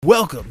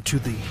Welcome to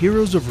the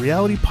Heroes of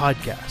Reality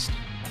podcast,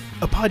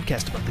 a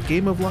podcast about the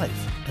game of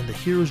life and the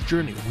hero's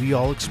journey we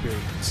all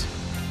experience.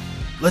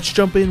 Let's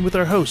jump in with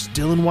our host,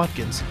 Dylan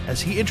Watkins, as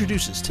he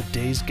introduces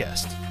today's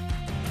guest.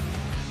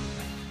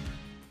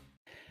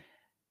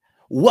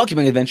 Welcome,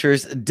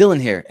 adventurers.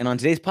 Dylan here, and on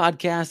today's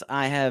podcast,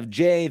 I have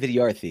Jay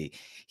Vidyarthi.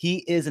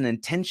 He is an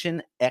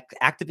intention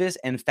activist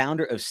and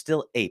founder of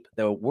Still Ape,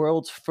 the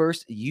world's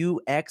first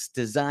UX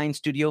design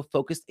studio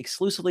focused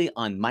exclusively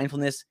on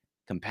mindfulness,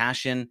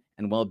 compassion,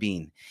 and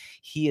well-being.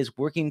 He is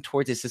working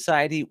towards a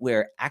society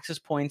where access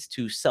points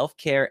to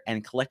self-care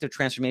and collective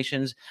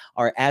transformations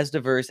are as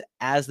diverse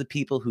as the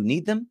people who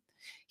need them.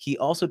 He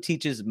also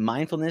teaches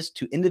mindfulness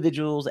to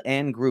individuals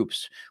and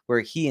groups,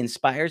 where he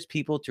inspires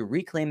people to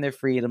reclaim their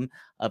freedom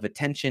of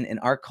attention in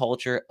our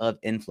culture of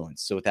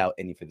influence. So without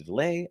any further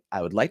delay,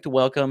 I would like to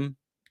welcome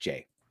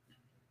Jay.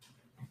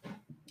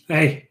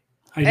 Hey.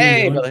 How you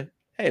Hey, doing, brother.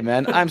 Hey,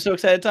 man. I'm so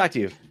excited to talk to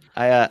you.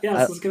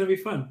 This is going to be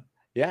fun.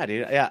 Yeah,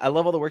 dude. Yeah, I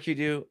love all the work you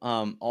do.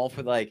 All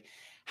for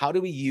how do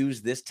we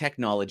use this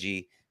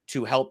technology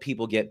to help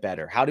people get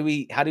better? How do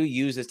we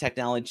use this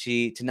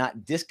technology to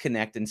not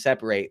disconnect and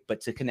separate,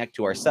 but to connect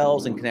to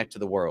ourselves and connect to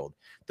the world?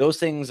 Those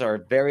things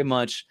are very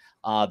much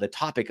the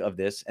topic of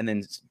this, and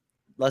then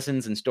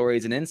lessons and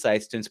stories and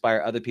insights to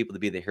inspire other people to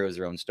be the heroes of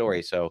their own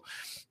story. So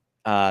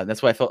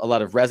that's why I felt a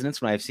lot of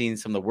resonance when I've seen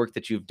some of the work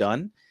that you've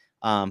done.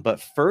 But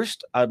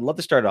first, I'd love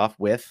to start off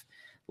with,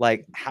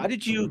 how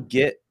did you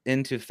get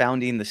into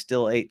founding the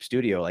Still Ape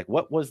studio?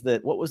 What was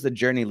the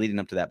journey leading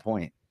up to that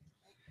point?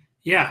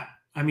 Yeah,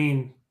 I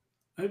mean,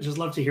 I'd just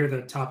love to hear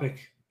the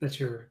topic that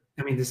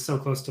this is so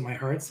close to my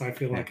heart, so I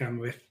feel like I'm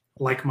with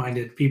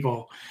like-minded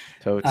people.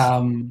 Totes.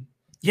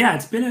 Yeah,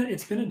 it's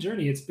been a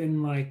journey. It's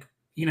been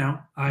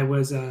I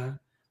was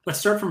let's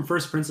start from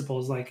first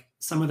principles,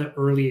 some of the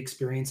early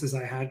experiences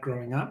I had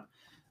growing up.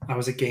 I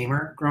was a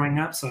gamer growing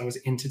up, so I was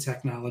into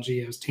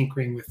technology. I was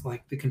tinkering with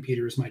the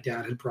computers my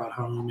dad had brought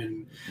home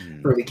and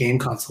early game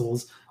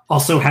consoles.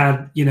 Also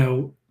had,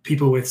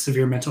 people with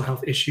severe mental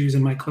health issues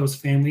in my close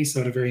family. So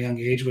at a very young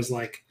age was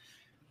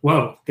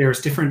whoa,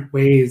 there's different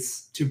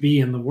ways to be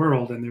in the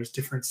world and there's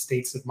different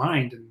states of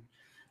mind. And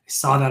I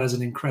saw that as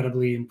an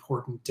incredibly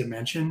important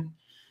dimension.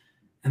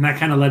 And that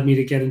kind of led me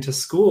to get into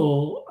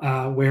school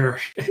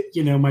where,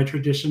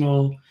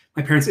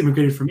 my parents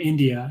immigrated from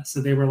India.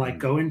 So they were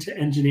go into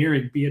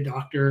engineering, be a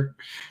doctor.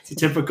 It's a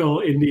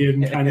typical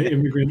Indian kind of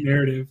immigrant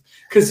narrative.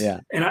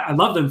 And I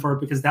love them for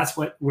it because that's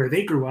where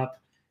they grew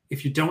up.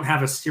 If you don't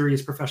have a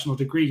serious professional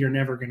degree, you're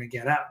never going to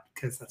get out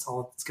because that's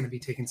all that's going to be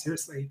taken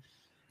seriously.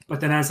 But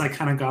then as I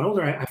kind of got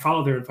older, I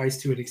followed their advice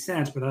to an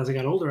extent. But as I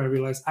got older, I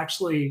realized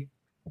actually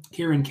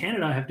here in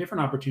Canada, I have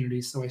different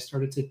opportunities. So I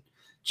started to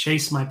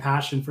chase my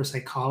passion for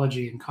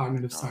psychology and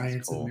cognitive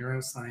science and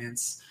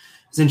neuroscience.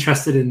 I was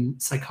interested in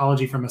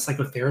psychology from a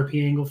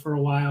psychotherapy angle for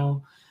a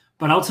while,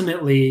 but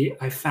ultimately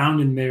I found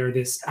in there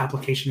this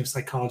application of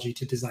psychology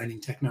to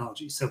designing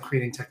technology. So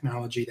creating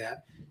technology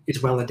that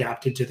is well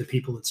adapted to the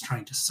people it's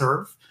trying to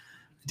serve.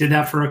 I did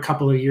that for a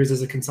couple of years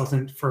as a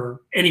consultant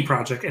for any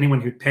project,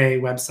 anyone who'd pay,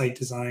 website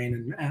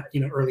design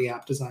and early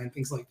app design,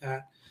 things like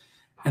that.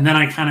 And then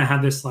I kind of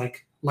had this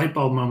light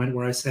bulb moment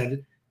where I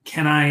said,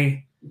 can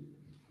I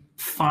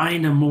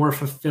find a more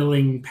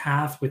fulfilling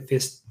path with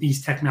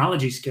these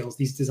technology skills,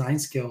 these design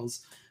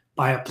skills,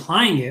 by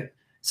applying it?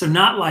 So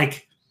not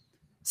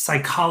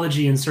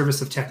psychology in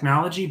service of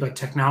technology, but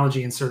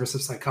technology in service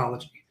of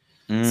psychology.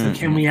 So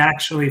can we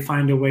actually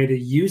find a way to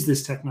use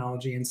this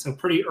technology? And so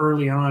pretty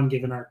early on,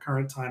 given our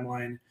current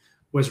timeline,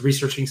 was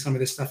researching some of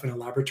this stuff in a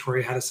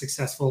laboratory, had a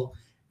successful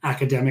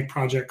academic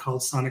project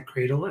called Sonic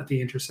Cradle at the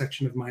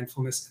intersection of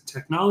mindfulness and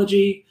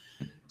technology.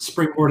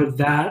 Springboarded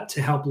that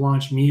to help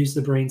launch Muse,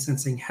 the brain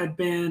sensing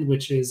headband,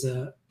 which is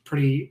I'd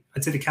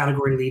say the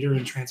category leader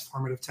in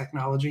transformative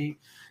technology.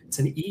 It's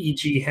an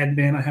EEG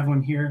headband. I have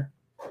one here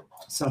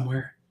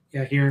somewhere.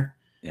 Yeah, here.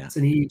 Yeah. It's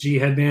an EEG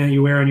headband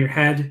you wear on your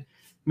head,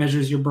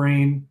 measures your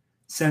brain,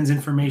 sends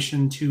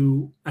information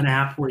to an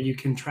app where you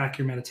can track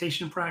your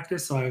meditation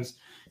practice. So I was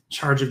in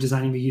charge of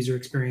designing the user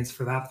experience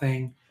for that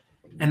thing.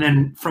 And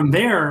then from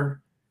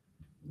there,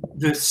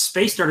 the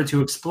space started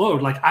to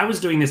explode. I was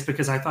doing this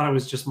because I thought it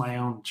was just my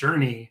own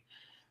journey,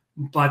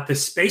 but the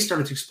space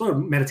started to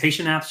explode.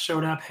 Meditation apps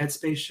showed up,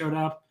 Headspace showed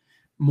up,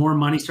 more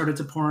money started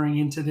to pouring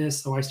into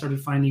this. So I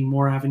started finding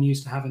more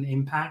avenues to have an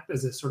impact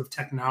as a sort of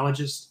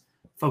technologist,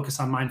 focus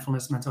on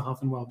mindfulness, mental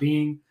health, and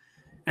well-being.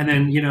 And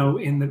then,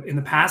 in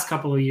the past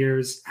couple of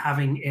years,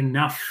 having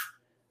enough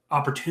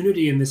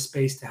opportunity in this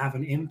space to have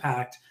an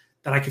impact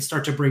that I could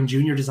start to bring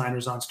junior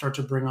designers on, start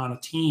to bring on a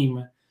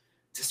team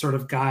to sort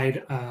of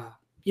guide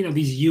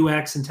these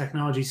UX and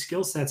technology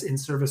skill sets in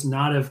service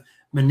not of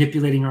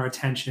manipulating our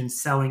attention,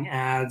 selling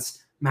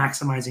ads,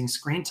 maximizing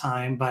screen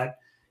time, but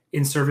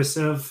in service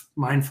of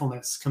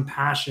mindfulness,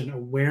 compassion,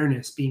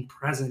 awareness, being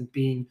present,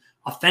 being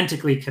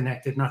authentically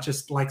connected, not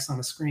just likes on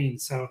a screen.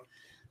 So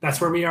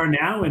that's where we are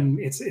now. And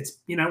it's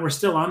we're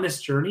still on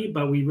this journey,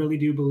 but we really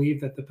do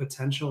believe that the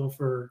potential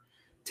for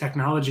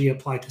technology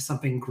applied to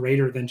something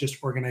greater than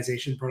just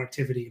organization,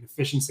 productivity, and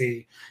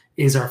efficiency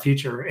is our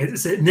future.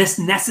 It's a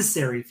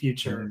necessary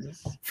future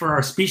for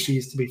our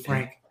species, to be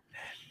frank.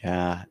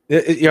 Yeah,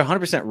 you're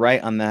 100%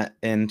 right on that,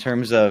 in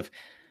terms of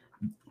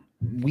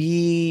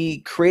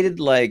we created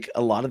like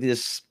a lot of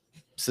this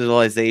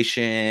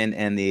civilization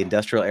and the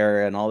industrial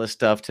era and all this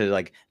stuff to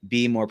like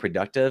be more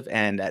productive.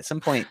 And at some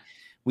point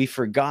we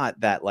forgot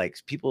that like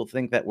people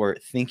think that we're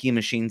thinking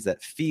machines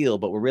that feel,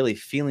 but we're really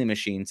feeling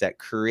machines that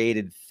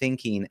created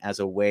thinking as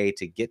a way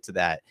to get to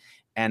that.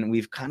 And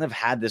we've kind of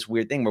had this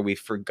weird thing where we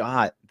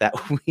forgot that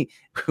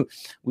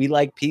we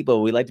like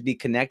people, we like to be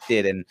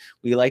connected, and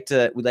we like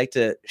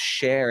to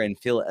share and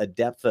feel a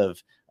depth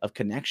of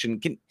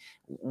connection.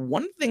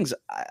 One of the things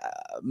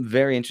I'm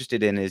very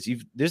interested in is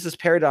there's this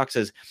paradox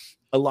as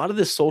a lot of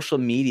the social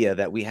media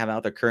that we have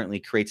out there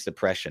currently creates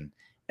depression,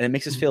 and it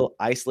makes us feel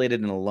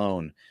isolated and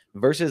alone,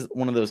 versus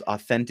one of those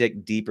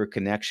authentic, deeper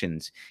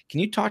connections. Can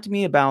you talk to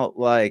me about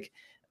like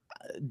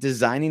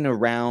designing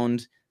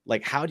around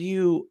like how do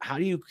you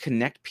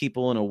connect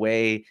people in a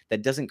way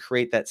that doesn't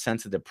create that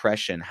sense of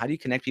depression? How do you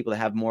connect people to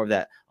have more of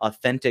that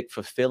authentic,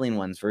 fulfilling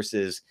ones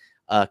versus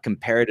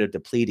comparative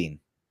depleting?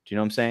 Do you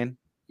know what I'm saying?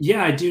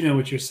 Yeah, I do know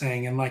what you're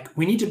saying. And like,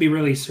 we need to be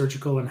really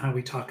surgical in how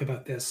we talk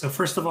about this. So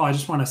first of all, I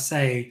just want to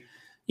say,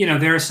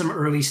 there are some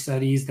early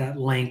studies that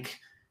link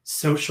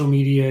social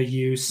media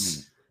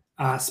use,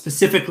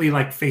 specifically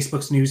like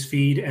Facebook's news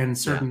feed and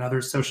certain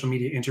other social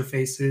media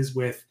interfaces,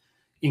 with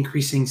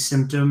increasing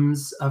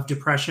symptoms of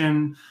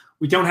depression.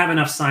 We don't have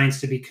enough science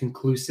to be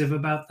conclusive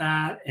about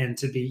that, and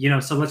to be,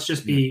 so let's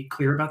just be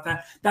clear about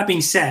that. That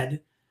being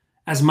said,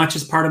 as much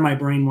as part of my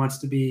brain wants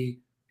to be,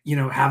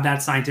 have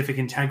that scientific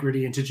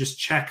integrity and to just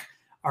check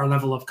our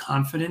level of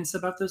confidence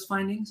about those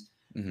findings,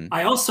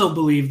 I also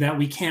believe that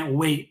we can't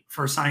wait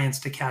for science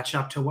to catch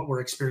up to what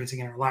we're experiencing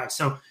in our lives.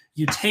 So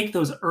you take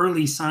those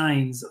early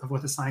signs of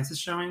what the science is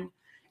showing,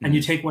 and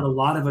you take what a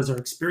lot of us are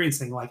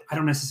experiencing, like, I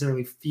don't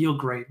necessarily feel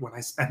great when I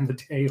spend the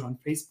day on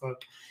Facebook.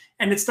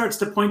 And it starts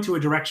to point to a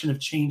direction of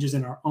changes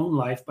in our own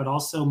life, but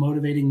also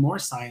motivating more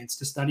science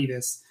to study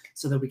this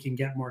so that we can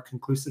get more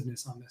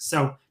conclusiveness on this.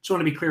 So just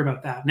want to be clear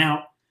about that.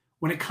 Now,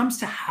 when it comes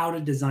to how to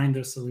design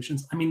those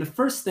solutions, I mean, the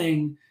first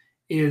thing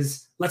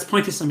is, let's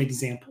point to some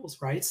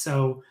examples, right?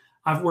 So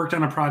I've worked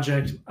on a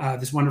project.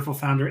 This wonderful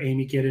founder,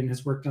 Amy Giddin,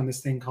 has worked on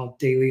this thing called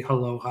Daily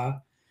Aloha.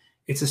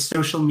 It's a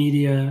social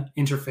media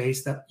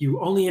interface that you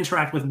only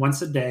interact with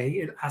once a day.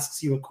 It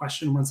asks you a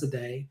question once a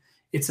day.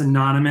 It's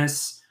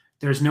anonymous.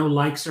 There's no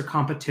likes or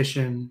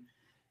competition.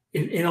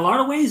 In a lot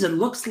of ways, it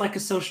looks like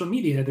a social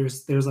media.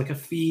 There's like a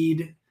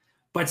feed,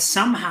 but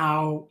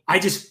somehow I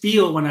just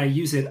feel when I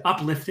use it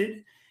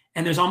uplifted,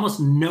 and there's almost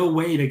no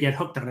way to get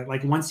hooked on it.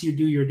 Like, once you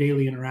do your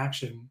daily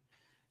interaction,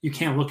 you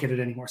can't look at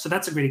it anymore. So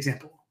that's a great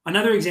example.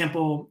 Another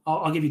example,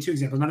 I'll give you two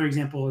examples. Another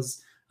example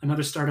is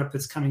another startup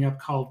that's coming up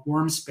called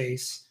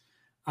Wormspace,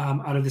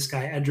 out of this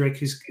guy, Edric,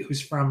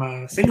 who's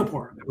from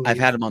Singapore. I've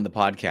had him on the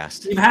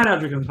podcast. You've had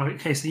Edric on the podcast.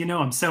 Okay, so you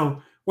know him. So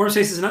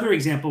Wormspace is another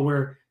example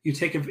where you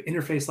take an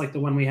interface like the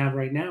one we have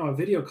right now, a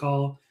video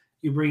call,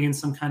 you bring in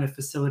some kind of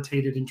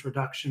facilitated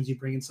introductions, you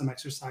bring in some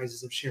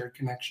exercises of shared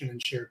connection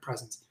and shared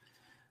presence.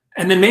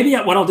 And then maybe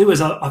what I'll do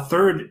is a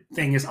third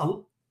thing is,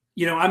 I'm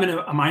in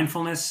a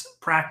mindfulness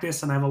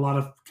practice, and I have a lot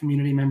of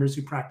community members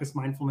who practice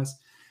mindfulness.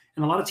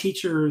 And a lot of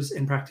teachers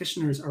and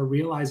practitioners are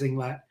realizing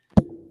that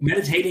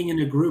meditating in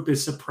a group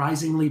is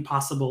surprisingly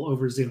possible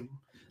over Zoom.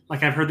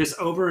 Like, I've heard this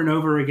over and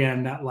over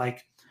again, that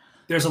like,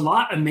 there's a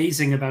lot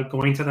amazing about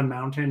going to the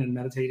mountain and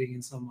meditating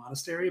in some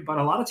monastery, but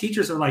a lot of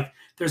teachers are like,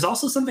 there's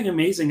also something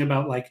amazing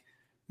about like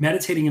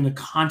meditating in the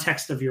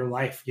context of your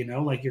life,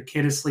 like your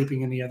kid is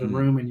sleeping in the other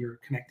room and you're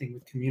connecting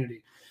with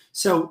community.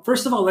 So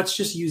first of all, let's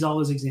just use all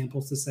those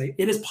examples to say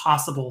it is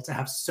possible to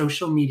have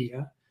social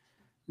media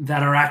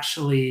that are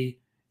actually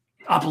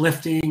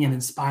uplifting and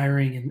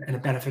inspiring and a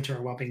benefit to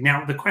our well-being.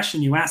 Now, the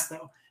question you asked,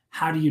 though,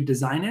 how do you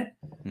design it?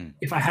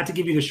 If I had to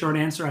give you the short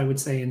answer, I would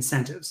say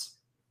incentives.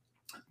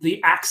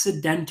 The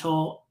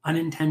accidental,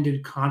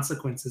 unintended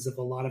consequences of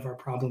a lot of our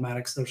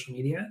problematic social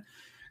media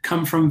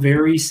come from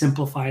very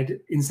simplified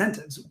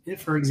incentives.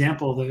 For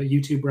example, the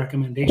YouTube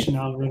recommendation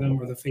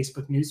algorithm or the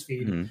Facebook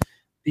newsfeed.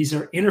 These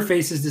are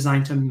interfaces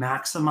designed to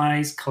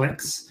maximize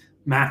clicks,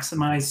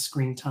 maximize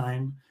screen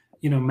time,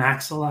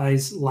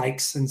 maximize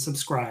likes and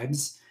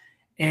subscribes.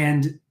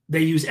 And they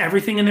use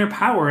everything in their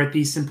power at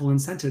these simple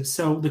incentives.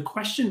 So the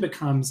question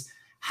becomes,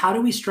 how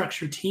do we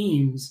structure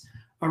teams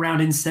around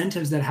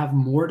incentives that have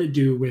more to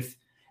do with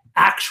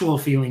actual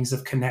feelings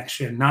of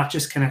connection, not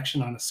just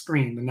connection on a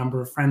screen, the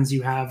number of friends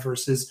you have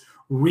versus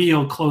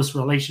real close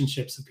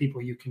relationships of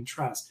people you can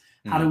trust?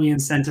 How do we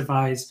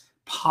incentivize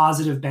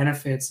positive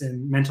benefits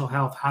in mental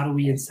health? How do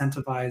we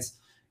incentivize,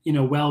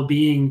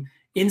 well-being,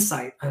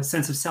 insight, a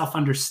sense of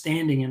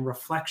self-understanding and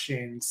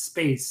reflection,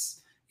 space,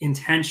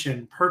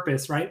 intention,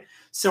 purpose, right?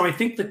 So I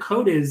think the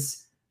code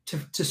is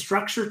to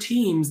structure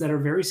teams that are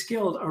very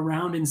skilled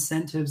around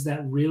incentives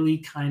that really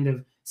kind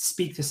of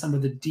speak to some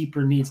of the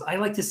deeper needs. I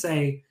like to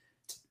say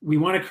we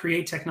want to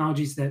create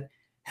technologies that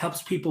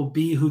helps people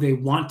be who they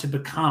want to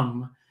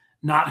become,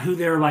 not who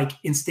their like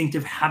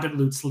instinctive habit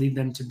loops lead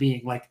them to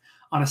being. Like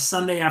on a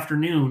Sunday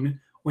afternoon,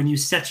 when you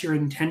set your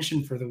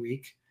intention for the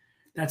week,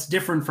 that's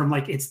different from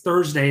like it's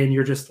Thursday and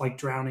you're just like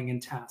drowning in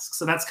tasks.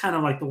 So that's kind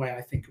of like the way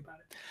I think about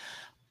it.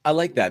 I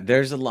like that.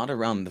 There's a lot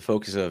around the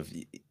focus of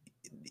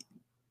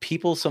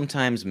people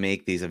sometimes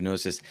make these. I've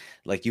noticed this,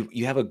 like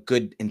you have a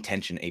good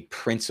intention, a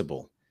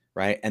principle,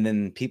 right? And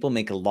then people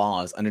make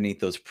laws underneath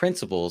those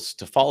principles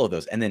to follow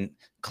those. And then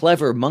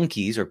clever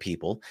monkeys or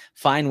people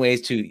find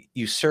ways to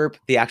usurp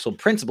the actual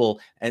principle,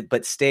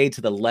 but stay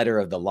to the letter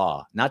of the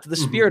law, not to the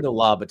spirit of the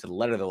law, but to the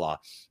letter of the law.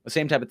 The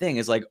same type of thing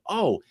is like,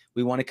 oh,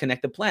 we want to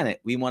connect the planet.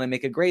 We want to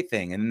make a great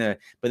thing. But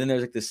then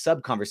there's like this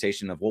sub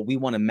conversation of, well, we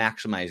want to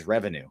maximize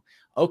revenue.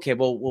 Okay,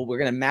 well, we're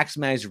going to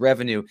maximize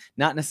revenue,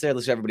 not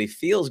necessarily so everybody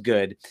feels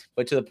good,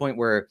 but to the point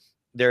where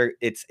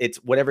it's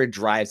whatever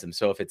drives them.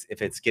 So if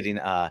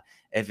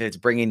it's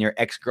bringing your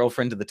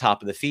ex-girlfriend to the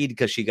top of the feed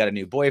because she got a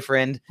new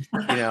boyfriend,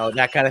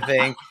 that kind of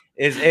thing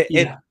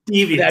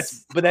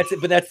devious. But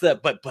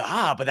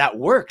that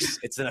works.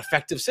 It's an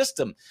effective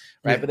system,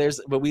 right? Yeah.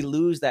 But we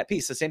lose that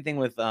piece. The same thing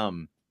with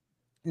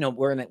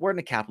we're in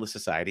a capitalist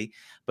society,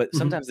 but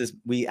sometimes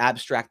we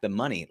abstract the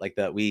money, like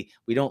we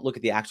don't look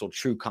at the actual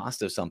true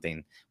cost of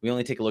something. We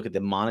only take a look at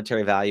the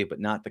monetary value, but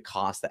not the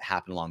cost that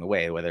happened along the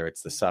way, whether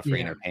it's the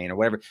suffering or pain or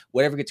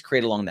whatever gets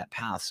created along that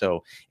path.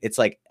 So it's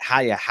like,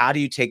 how do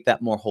you take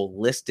that more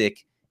holistic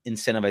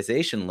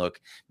incentivization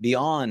look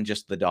beyond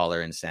just the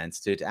dollar and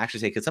cents to actually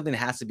say, because something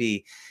has to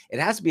be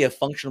a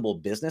functional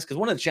business. Because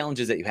one of the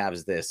challenges that you have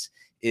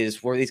is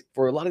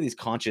for a lot of these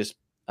conscious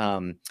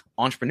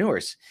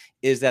entrepreneurs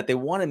is that they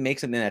want to make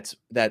something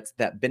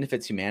that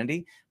benefits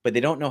humanity, but they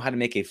don't know how to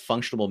make a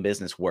functional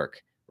business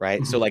work,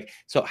 right? So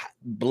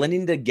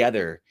blending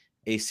together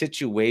a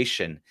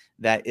situation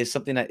that is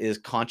something that is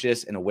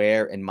conscious and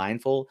aware and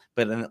mindful,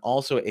 but then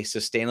also a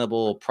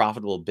sustainable,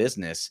 profitable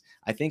business,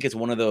 I think is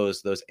one of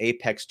those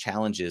apex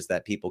challenges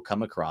that people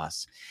come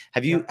across.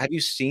 Have you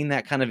seen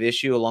that kind of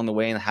issue along the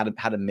way, and how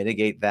to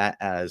mitigate that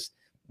as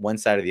one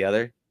side or the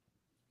other?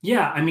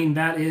 Yeah, I mean,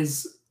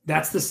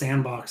 that's the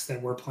sandbox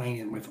that we're playing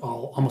in with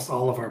almost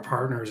all of our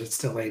partners. It's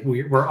still like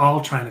we're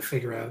all trying to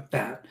figure out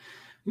that,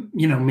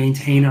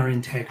 maintain our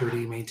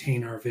integrity,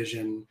 maintain our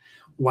vision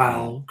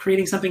while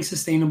creating something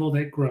sustainable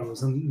that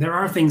grows. And there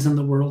are things in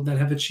the world that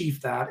have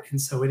achieved that.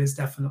 And so it is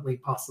definitely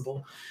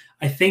possible.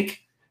 I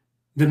think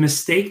the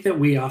mistake that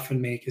we often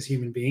make as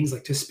human beings,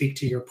 like to speak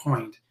to your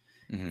point,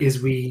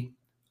 is we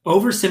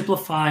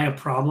oversimplify a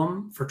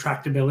problem for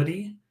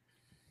tractability.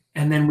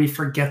 And then we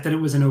forget that it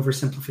was an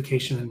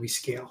oversimplification and we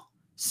scale.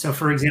 So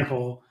for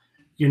example,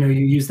 you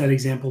use that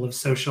example of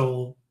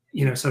social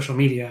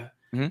media,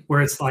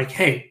 where it's like,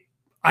 hey,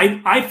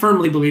 I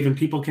firmly believe, and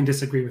people can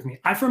disagree with me,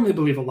 I firmly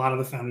believe a lot of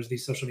the founders of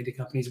these social media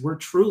companies were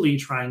truly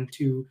trying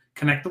to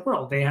connect the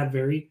world. They had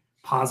very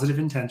positive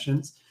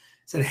intentions,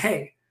 said,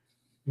 hey,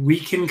 we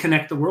can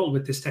connect the world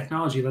with this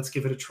technology. Let's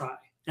give it a try.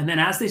 And then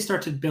as they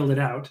start to build it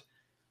out,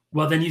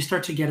 well, then you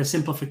start to get a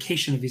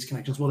simplification of these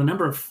connections. Well, the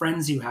number of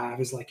friends you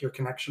have is like your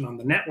connection on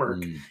the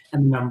network,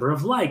 and the number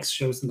of likes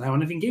shows the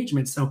amount of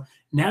engagement. So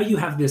now you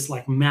have this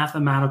like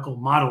mathematical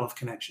model of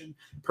connection.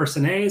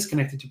 Person A is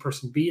connected to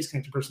person B, is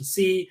connected to person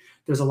C.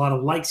 There's a lot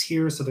of likes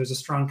here, so there's a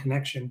strong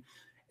connection.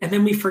 And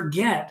then we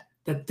forget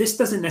that this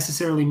doesn't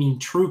necessarily mean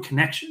true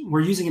connection.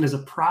 We're using it as a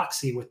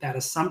proxy with that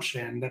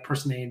assumption that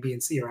person A and B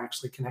and C are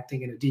actually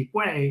connecting in a deep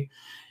way.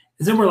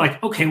 And then we're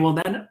like, okay, well,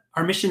 then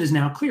our mission is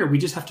now clear. We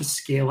just have to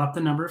scale up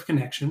the number of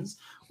connections.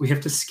 We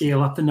have to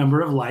scale up the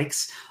number of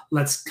likes.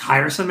 Let's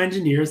hire some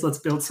engineers. Let's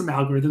build some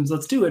algorithms.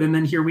 Let's do it. And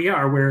then here we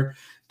are, where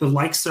the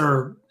likes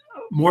are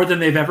more than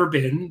they've ever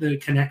been. The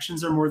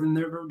connections are more than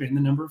they've ever been.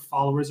 The number of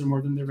followers are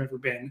more than they've ever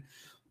been.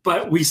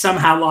 But we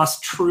somehow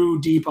lost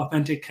true, deep,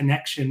 authentic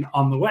connection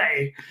on the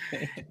way.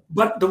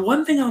 But the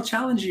one thing I'll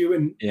challenge you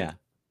in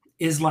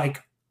is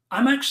like,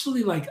 I'm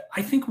actually like,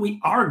 I think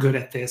we are good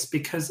at this,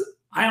 because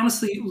I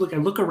honestly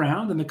look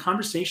around and the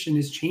conversation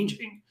is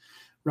changing,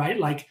 right?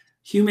 Like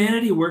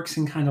humanity works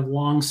in kind of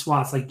long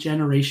swaths, like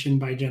generation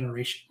by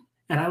generation.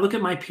 And I look at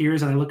my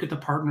peers and I look at the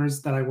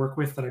partners that I work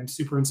with that I'm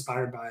super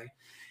inspired by.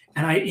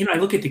 And I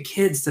look at the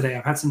kids today.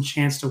 I've had some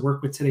chance to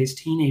work with today's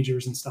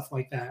teenagers and stuff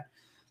like that.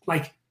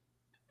 Like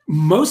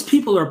most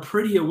people are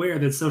pretty aware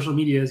that social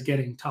media is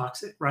getting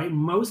toxic, right?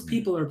 Most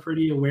people are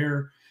pretty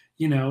aware,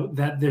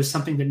 that there's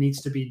something that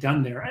needs to be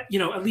done there,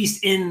 at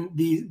least in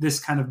this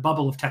kind of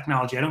bubble of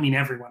technology. I don't mean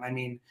everyone. I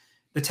mean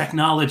the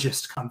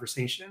technologist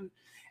conversation.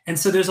 And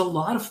so there's a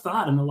lot of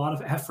thought and a lot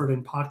of effort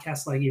in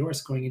podcasts like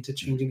yours going into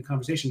changing the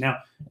conversation. Now,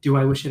 do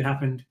I wish it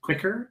happened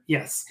quicker?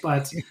 Yes,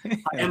 but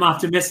I am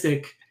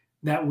optimistic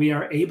that we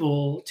are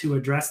able to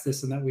address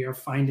this and that we are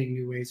finding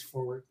new ways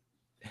forward.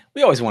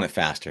 We always want it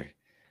faster.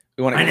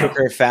 We want it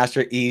quicker,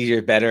 faster,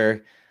 easier,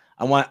 better.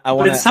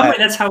 But in some way,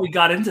 that's how we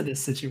got into this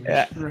situation.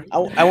 Yeah. Right?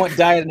 I want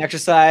diet and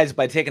exercise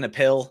by taking a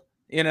pill.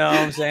 You know what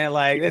I'm saying?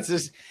 Like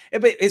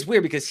it's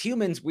weird because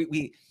humans,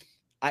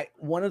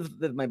 one of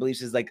my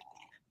beliefs is like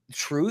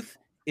truth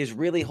is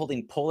really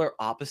holding polar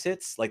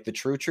opposites. Like the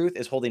true truth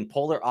is holding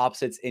polar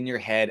opposites in your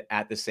head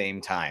at the same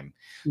time.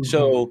 Mm-hmm.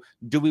 So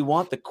do we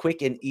want the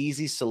quick and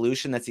easy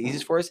solution that's the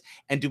easiest for us?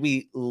 And do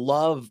we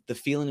love the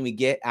feeling we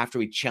get after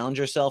we challenge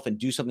ourselves and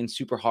do something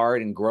super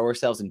hard and grow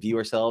ourselves and view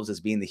ourselves as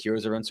being the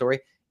heroes of our own story?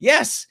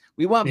 Yes,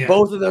 we want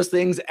both of those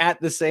things at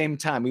the same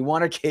time. We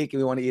want our cake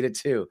and we want to eat it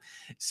too.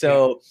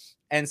 So,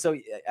 and so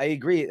I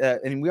agree.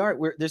 And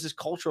there's this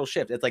cultural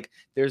shift. It's like,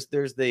 there's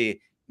the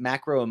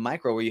macro and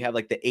micro where you have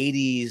like the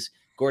 80s,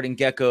 Gordon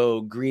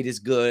Gekko, greed is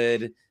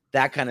good,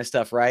 that kind of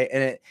stuff, right?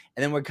 And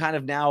then we're kind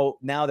of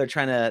now they're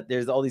trying to.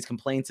 There's all these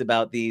complaints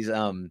about these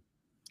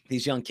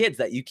young kids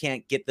that you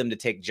can't get them to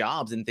take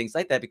jobs and things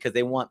like that because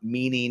they want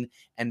meaning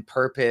and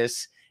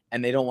purpose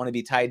and they don't want to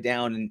be tied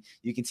down. And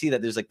you can see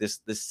that there's like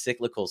this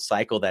cyclical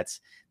cycle that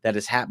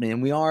is happening,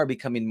 and we are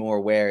becoming more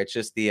aware. It's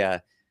just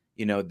it's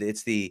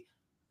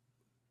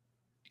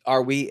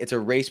a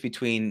race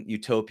between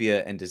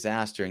utopia and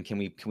disaster, and can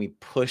we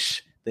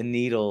push the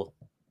needle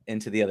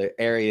into the other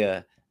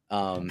area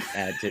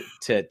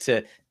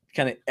to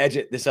kind of edge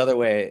it this other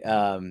way,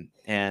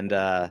 and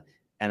I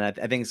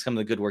think some of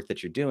the good work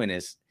that you're doing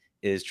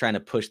is trying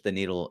to push the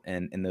needle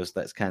in those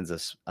kinds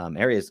of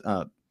areas.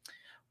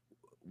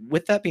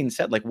 With that being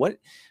said, like what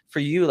for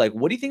you, like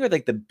what do you think are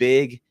like the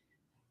big,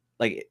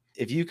 like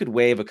if you could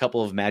wave a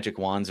couple of magic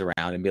wands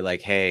around and be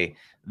like, hey,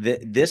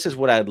 this is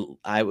what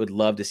I would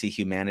love to see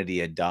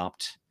humanity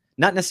adopt,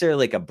 not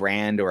necessarily like a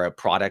brand or a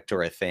product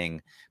or a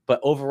thing, but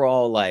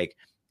overall like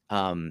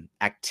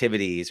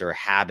activities or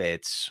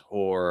habits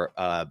or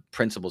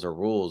principles or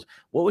rules.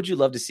 What would you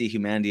love to see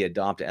humanity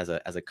adopt as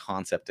a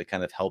concept to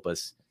kind of help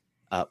us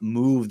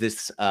move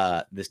this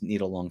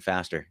needle along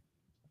faster?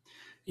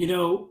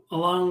 A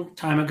long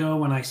time ago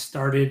when I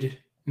started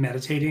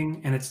meditating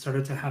and it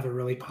started to have a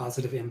really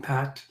positive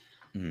impact,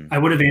 I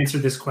would have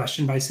answered this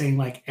question by saying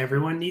like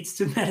everyone needs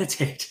to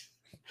meditate.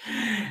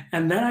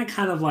 And then I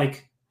kind of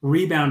like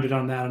rebounded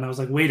on that and I was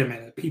like, wait a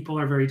minute, people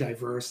are very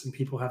diverse and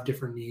people have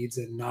different needs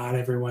and not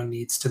everyone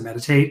needs to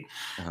meditate.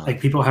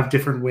 Like people have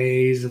different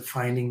ways of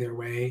finding their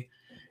way,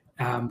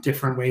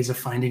 different ways of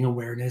finding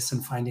awareness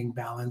and finding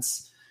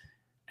balance.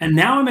 And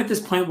now I'm at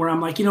this point where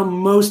I'm like,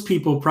 most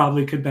people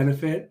probably could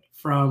benefit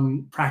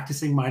from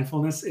practicing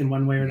mindfulness in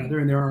one way or another.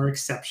 And there are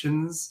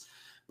exceptions,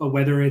 but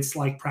whether it's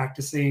like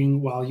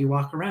practicing while you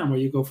walk around, where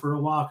you go for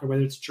a walk, or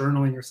whether it's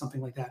journaling or something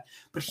like that.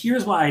 But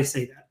here's why I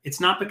say that. It's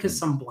not because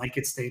some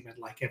blanket statement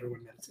like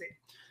everyone meditate.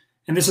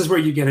 And this is where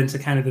you get into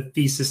kind of the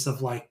thesis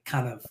of like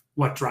kind of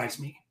what drives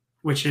me,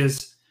 which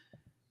is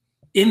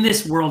in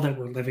this world that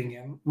we're living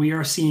in, we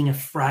are seeing a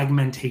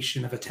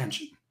fragmentation of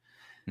attention.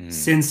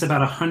 Since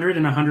about 100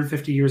 and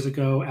 150 years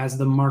ago, as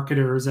the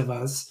marketers of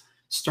us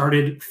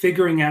started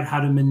figuring out how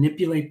to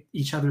manipulate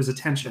each other's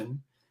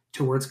attention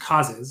towards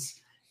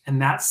causes,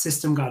 and that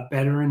system got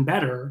better and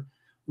better,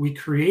 we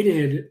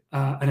created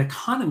an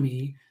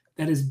economy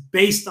that is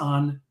based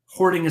on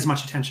hoarding as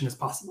much attention as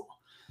possible.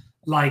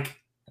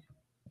 Like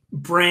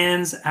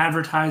brands,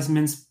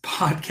 advertisements,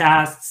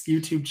 podcasts,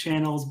 YouTube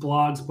channels,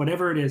 blogs,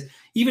 whatever it is,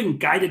 even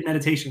guided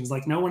meditations,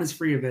 like no one is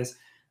free of this.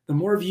 The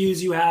more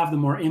views you have, the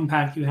more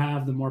impact you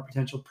have, the more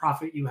potential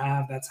profit you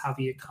have. That's how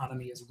the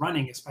economy is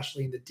running,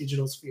 especially in the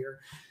digital sphere.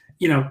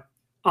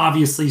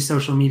 Obviously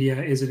social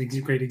media is a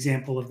great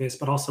example of this,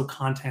 but also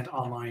content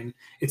online.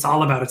 It's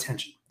all about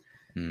attention.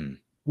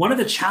 One of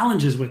the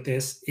challenges with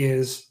this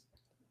is,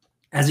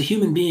 as a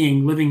human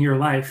being living your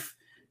life,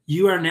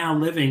 you are now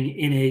living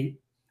in a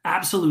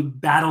absolute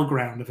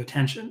battleground of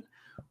attention,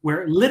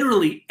 where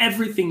literally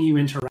everything you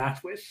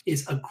interact with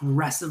is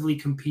aggressively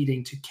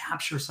competing to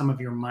capture some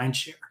of your mind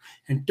share.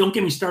 And don't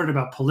get me started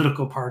about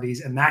political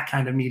parties and that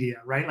kind of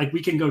media, right? Like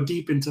we can go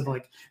deep into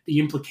like the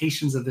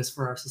implications of this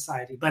for our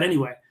society. But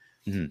anyway,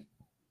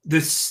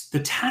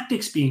 the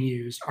tactics being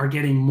used are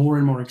getting more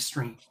and more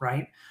extreme,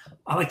 right?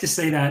 I like to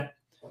say that,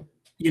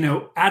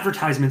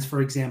 advertisements,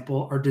 for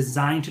example, are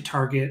designed to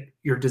target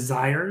your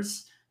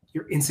desires,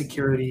 your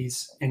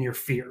insecurities, and your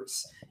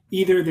fears.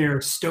 Either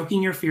they're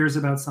stoking your fears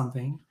about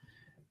something,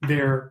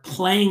 they're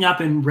playing up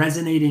and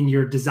resonating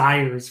your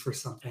desires for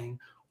something,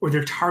 or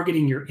they're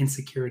targeting your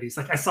insecurities.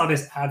 Like I saw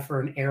this ad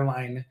for an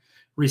airline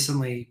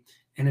recently,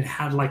 and it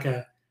had like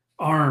a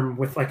arm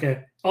with like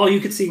all you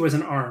could see was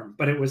an arm,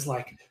 but it was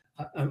like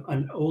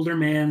an older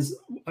man's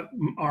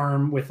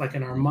arm with like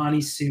an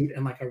Armani suit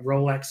and like a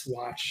Rolex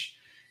watch.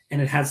 And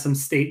it had some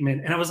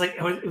statement. And I was like,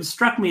 it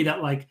struck me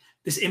that like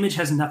this image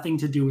has nothing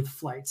to do with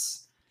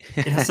flights.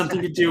 It has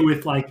something to do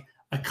with like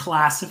a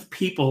class of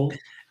people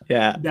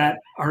that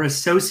are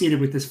associated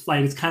with this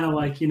flight. It's kind of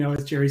like,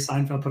 as Jerry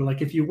Seinfeld put it,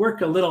 like if you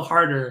work a little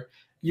harder,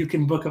 you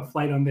can book a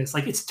flight on this.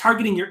 Like it's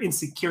targeting your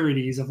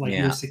insecurities of like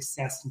your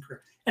success and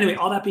career. Anyway,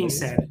 all that being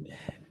said,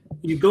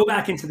 you go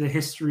back into the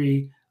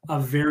history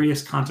of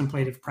various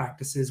contemplative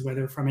practices,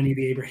 whether from any of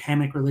the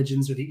Abrahamic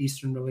religions or the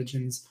Eastern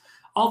religions,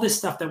 all this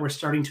stuff that we're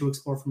starting to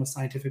explore from a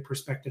scientific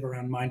perspective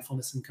around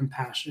mindfulness and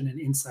compassion and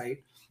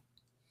insight.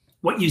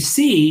 What you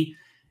see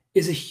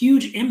is a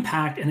huge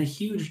impact and a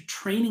huge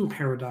training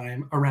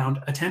paradigm around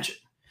attention.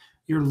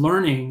 You're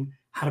learning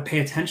how to pay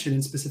attention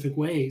in specific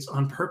ways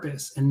on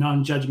purpose and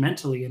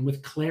non-judgmentally and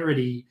with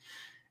clarity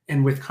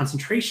and with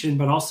concentration,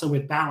 but also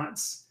with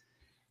balance.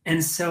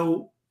 And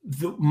so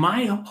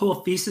my whole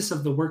thesis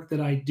of the work that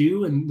I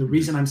do, and the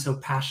reason I'm so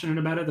passionate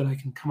about it, that I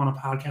can come on a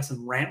podcast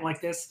and rant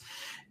like this,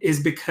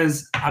 is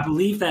because I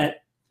believe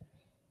that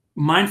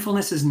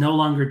mindfulness is no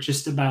longer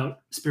just about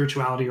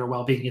spirituality or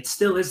well-being. It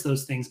still is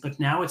those things, but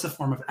now it's a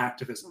form of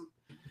activism,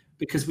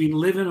 because we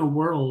live in a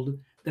world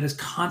that is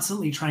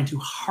constantly trying to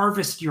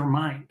harvest your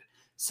mind.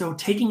 So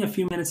taking a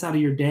few minutes out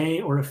of your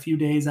day or a few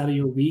days out of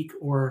your week,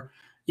 or,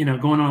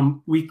 going on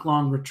a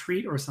week-long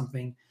retreat or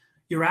something,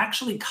 you're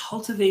actually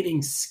cultivating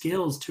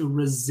skills to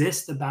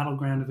resist the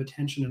battleground of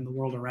attention in the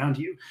world around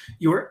you.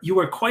 You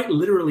are quite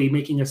literally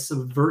making a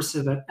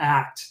subversive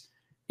act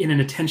in an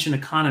attention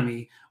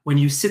economy when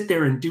you sit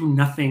there and do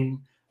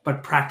nothing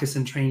but practice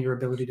and train your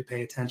ability to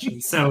pay attention.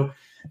 So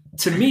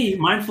to me,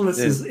 mindfulness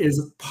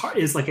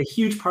is like a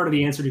huge part of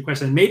the answer to your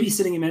question. Maybe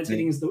sitting and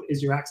meditating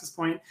is your access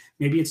point.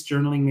 Maybe it's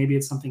journaling. Maybe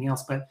it's something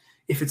else. But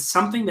if it's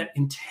something that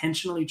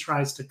intentionally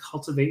tries to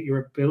cultivate your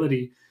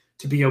ability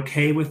to be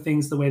okay with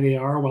things the way they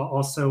are, while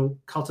also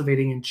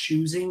cultivating and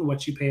choosing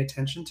what you pay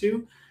attention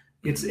to,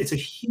 it's a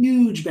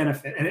huge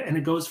benefit. And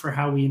it goes for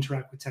how we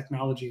interact with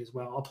technology as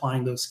well,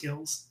 applying those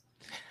skills.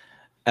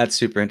 That's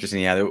super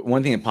interesting. Yeah. The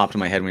one thing that popped in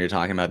my head when you were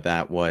talking about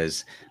that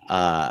was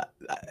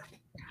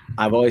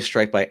I've always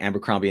struck by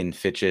Abercrombie and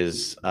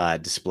Fitch's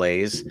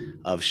displays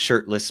of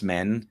shirtless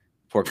men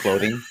for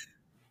clothing.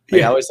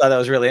 I always thought that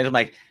was really interesting.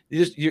 Like,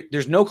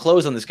 there's no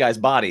clothes on this guy's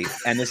body,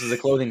 and this is a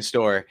clothing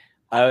store.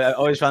 I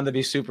always found that to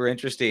be super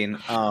interesting.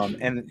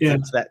 And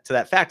to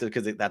that fact,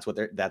 because that's what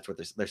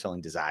they're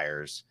selling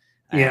desires.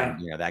 And,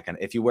 that kind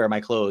of, if you wear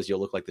my clothes, you'll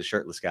look like the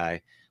shirtless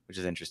guy, which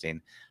is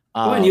interesting.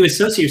 And you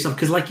associate yourself,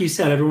 because like you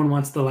said, everyone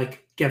wants to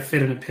get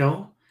fit in a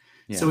pill.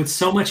 Yeah. So it's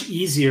so much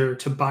easier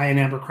to buy an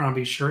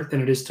Abercrombie shirt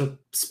than it is to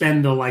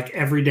spend the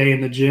every day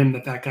in the gym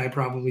that guy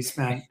probably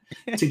spent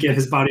to get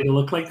his body to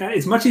look like that.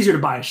 It's much easier to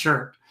buy a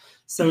shirt.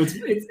 So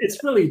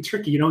it's really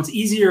tricky. It's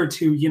easier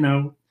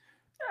to,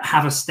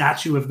 have a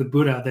statue of the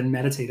Buddha than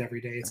meditate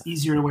every day. It's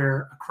easier to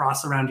wear a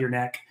cross around your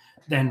neck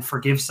than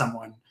forgive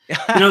someone.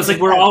 It's like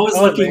we're always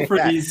looking for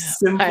these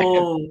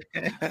simple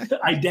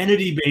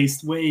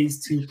identity-based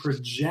ways to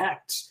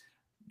project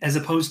as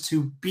opposed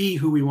to be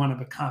who we want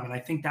to become. And I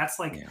think that's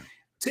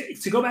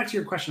to go back to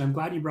your question, I'm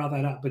glad you brought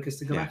that up, because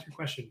to go back to your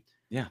question,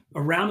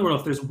 around the world,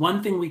 if there's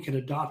one thing we could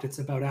adopt, it's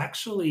about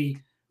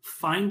actually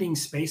finding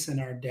space in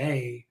our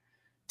day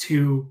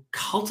to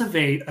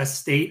cultivate a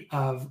state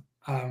of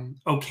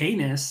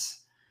okayness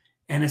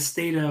and a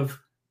state of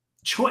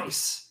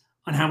choice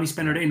on how we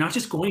spend our day, not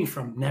just going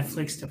from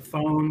Netflix to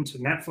phone to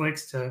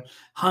Netflix to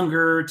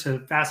hunger to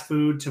fast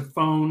food to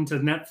phone to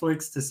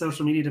Netflix to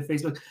social media to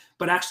Facebook,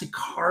 but actually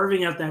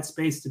carving out that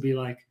space to be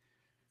like,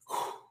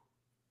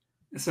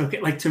 it's okay.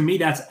 To me,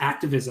 that's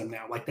activism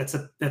now. That's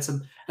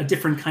a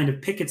different kind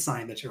of picket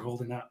sign that you're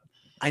holding up.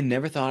 I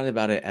never thought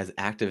about it as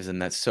activism.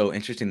 That's so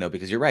interesting though,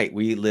 because you're right.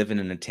 We live in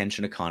an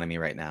attention economy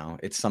right now.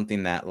 It's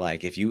something that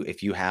if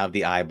you have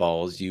the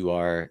eyeballs,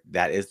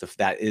 that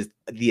is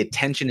the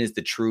attention is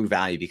the true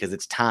value, because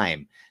it's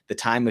time, the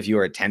time of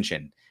your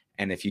attention.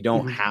 And if you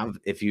don't have,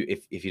 if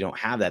you don't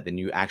have that, then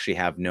you actually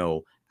have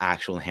no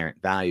actual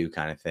inherent value,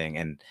 kind of thing.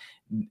 And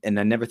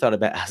I never thought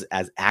about it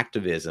as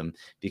activism,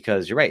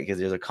 because you're right, because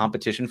there's a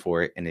competition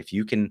for it. And if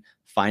you can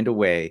find a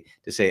way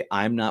to say,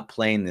 I'm not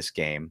playing this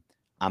game,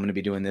 I'm going to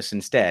be doing this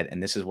instead,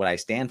 and this is what I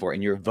stand for.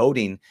 And you're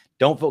voting.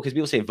 Don't vote, because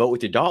people say vote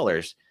with your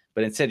dollars,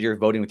 but instead you're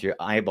voting with your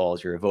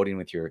eyeballs. You're voting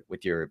with your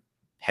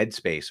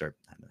headspace, or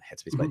I don't know,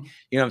 headspace, but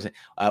you know what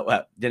I'm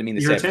saying. Didn't mean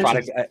to say attention.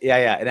 Product.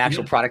 An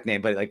actual product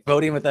name, but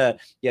voting with the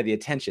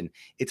attention.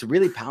 It's a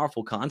really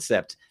powerful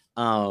concept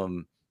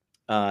that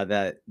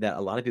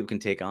a lot of people can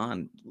take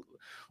on.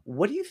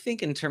 What do you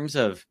think in terms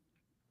of,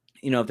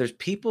 if there's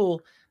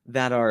people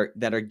that are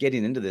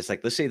getting into this,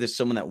 let's say there's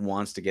someone that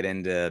wants to get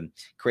into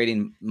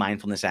creating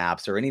mindfulness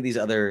apps or any of these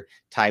other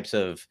types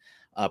of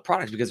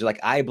products, because they're like,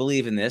 I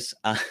believe in this,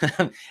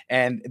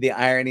 and the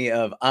irony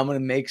of I'm going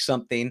to make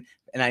something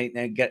and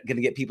I'm going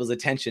to get people's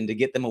attention to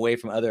get them away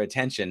from other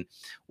attention.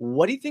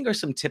 What do you think are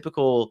some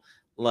typical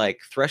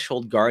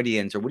threshold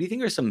guardians, or what do you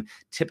think are some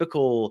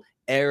typical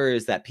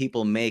errors that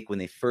people make when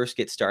they first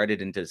get started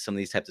into some of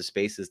these types of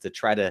spaces to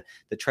try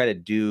to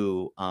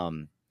do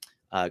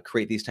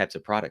create these types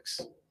of products?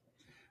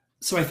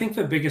 So I think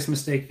the biggest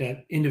mistake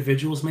that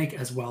individuals make,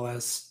 as well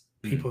as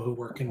people who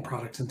work in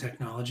products and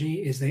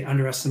technology, is they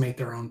underestimate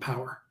their own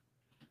power.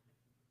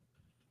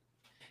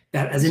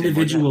 That as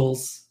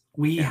individuals,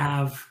 we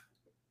have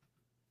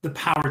the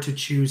power to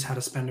choose how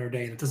to spend our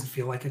day. And it doesn't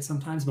feel like it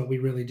sometimes, but we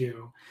really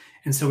do.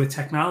 And so with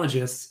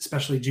technologists,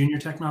 especially junior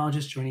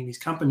technologists joining these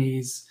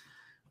companies,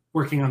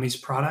 working on these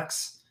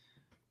products,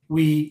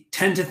 we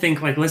tend to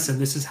think listen,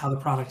 this is how the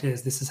product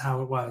is, this is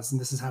how it was, and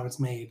this is how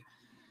it's made.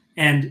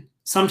 And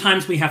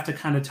sometimes we have to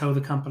kind of toe the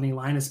company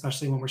line,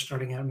 especially when we're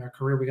starting out in our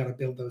career. We got to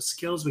build those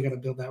skills. We got to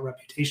build that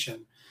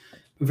reputation.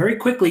 But very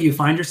quickly, you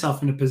find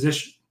yourself in a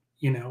position,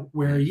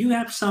 where you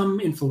have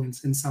some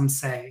influence and some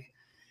say.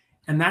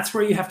 And that's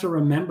where you have to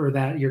remember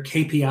that your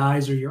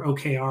KPIs or your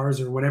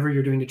OKRs or whatever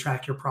you're doing to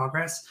track your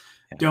progress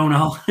don't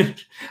all. I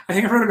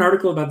think I wrote an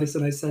article about this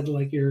and I said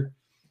like your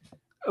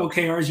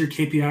OKRs, your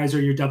KPIs, or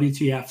your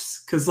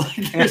WTFs, because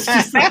like there's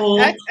just a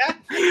whole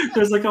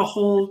there's like a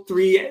whole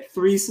three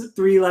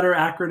letter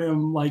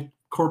acronym like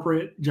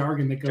corporate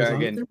jargon that goes on.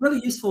 They're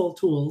really useful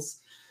tools,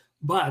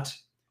 but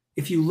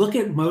if you look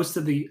at most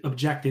of the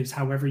objectives,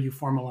 however you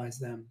formalize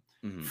them,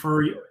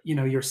 for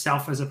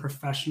yourself as a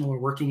professional or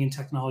working in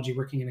technology,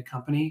 working in a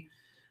company,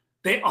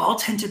 they all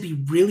tend to be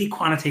really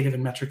quantitative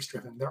and metrics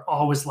driven. They're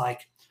always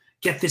like,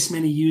 get this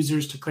many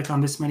users to click on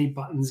this many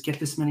buttons, get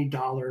this many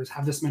dollars,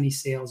 have this many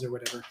sales or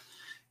whatever.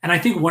 And I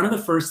think one of the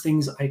first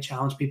things I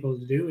challenge people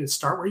to do is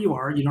start where you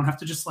are. You don't have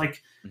to just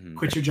like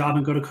quit your job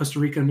and go to Costa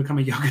Rica and become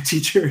a yoga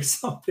teacher or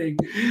something,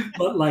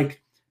 but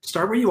like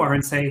start where you are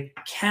and say,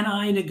 can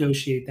I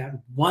negotiate that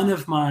one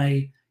of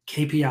my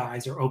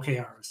KPIs or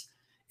OKRs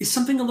is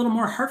something a little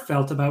more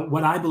heartfelt about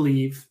what I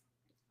believe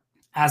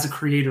as a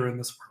creator in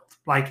this world?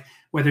 Like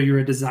whether you're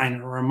a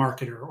designer or a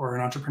marketer or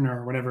an entrepreneur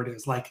or whatever it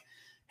is, like,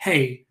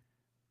 hey,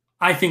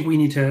 I think we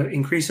need to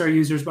increase our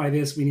users by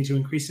this. We need to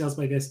increase sales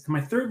by this. And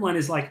my third one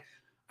is like,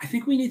 I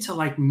think we need to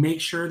like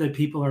make sure that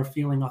people are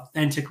feeling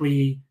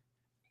authentically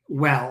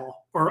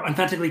well or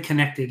authentically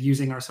connected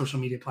using our social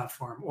media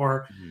platform,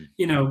 or,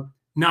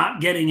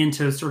 not getting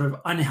into sort of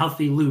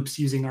unhealthy loops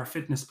using our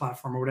fitness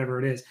platform or whatever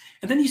it is.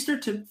 And then you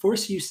start to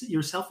force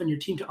yourself and your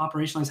team to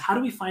operationalize. How do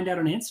we find out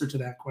an answer to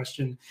that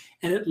question?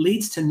 And it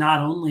leads to not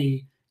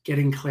only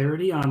getting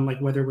clarity on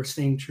like whether we're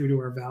staying true to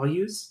our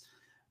values,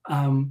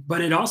 but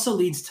it also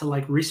leads to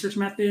like research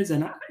methods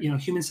and,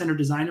 human-centered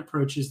design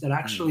approaches that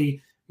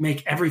actually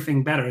make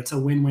everything better. It's a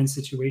win-win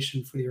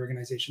situation for the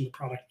organization, the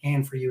product,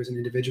 and for you as an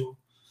individual.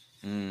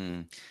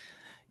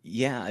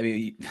 Yeah, I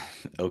mean,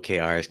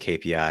 OKRs,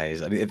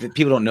 KPIs. I mean, if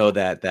people don't know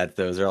that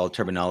those are all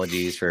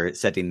terminologies for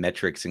setting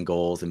metrics and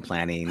goals and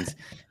plannings.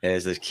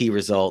 There's the key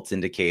results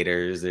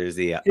indicators. There's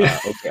the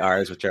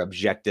OKRs, which are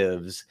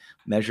objectives,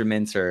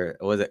 measurements, or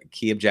what was it?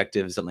 Key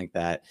objectives, something like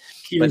that.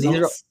 Key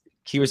results.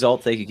 Key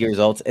results. Thank you. Key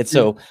results.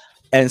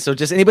 And so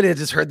just anybody that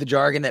just heard the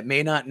jargon that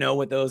may not know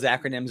what those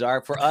acronyms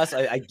are, for us,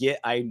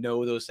 I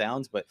know those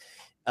sounds, but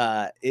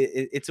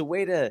it's a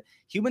way to,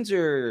 humans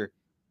are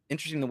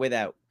interesting in the way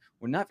that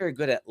we're not very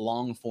good at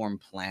long form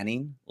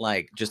planning,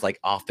 like just like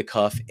off the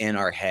cuff in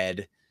our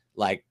head,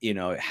 like,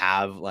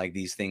 have like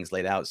these things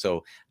laid out.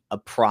 So a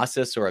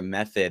process or a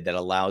method that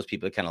allows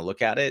people to kind of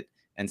look at it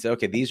and say,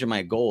 okay, these are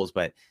my goals.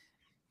 But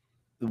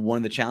one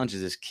of the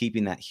challenges is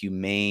keeping that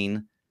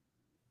humane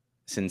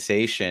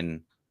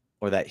sensation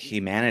or that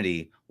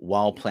humanity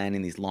while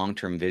planning these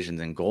long-term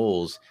visions and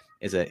goals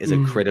is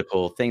a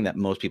critical thing that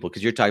most people,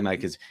 because you're talking about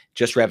because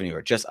just revenue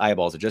or just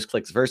eyeballs or just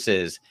clicks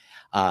versus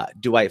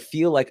do I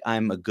feel like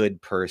I'm a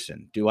good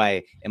person?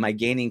 Am I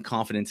gaining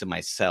confidence in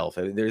myself?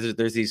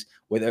 There's these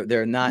where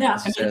they're not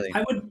necessarily.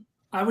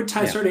 I would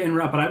sorry to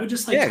interrupt, but I would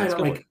just like kind of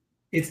like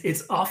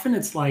it's often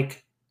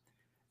like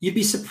you'd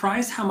be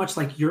surprised how much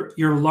like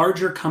your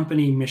larger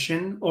company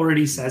mission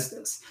already says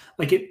this.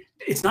 Like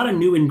it's not a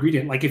new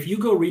ingredient. Like if you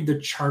go read the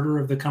charter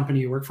of the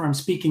company you work for, I'm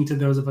speaking to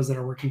those of us that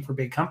are working for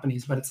big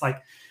companies, but it's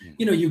like,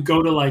 you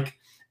go to like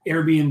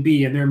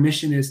Airbnb and their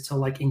mission is to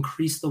like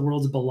increase the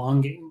world's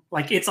belonging.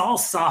 Like it's all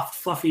soft,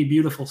 fluffy,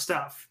 beautiful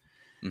stuff.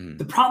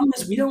 The problem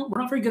is we're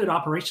not very good at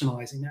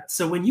operationalizing that.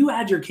 So when you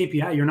add your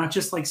KPI, you're not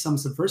just like some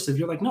subversive.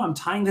 You're like, no, I'm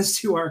tying this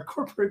to our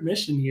corporate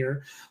mission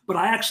here, but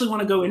I actually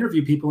want to go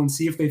interview people and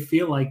see if they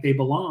feel like they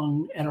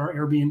belong at our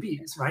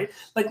Airbnbs, right?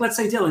 Like, let's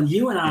say, Dylan,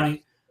 you and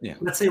I,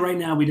 let's say right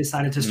now we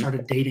decided to start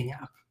a dating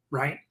app,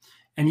 right?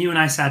 And you and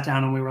I sat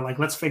down and we were like,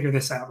 let's figure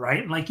this out,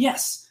 right? And like,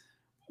 yes,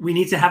 we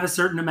need to have a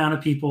certain amount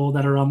of people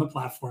that are on the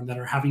platform that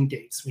are having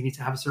dates. We need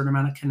to have a certain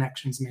amount of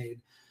connections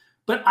made.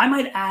 But I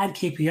might add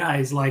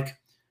KPIs like,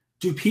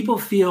 do people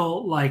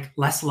feel like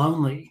less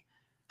lonely?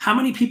 How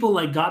many people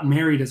like got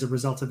married as a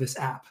result of this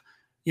app?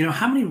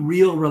 How many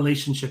real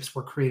relationships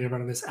were created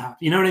out of this app?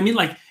 You know what I mean?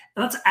 Like,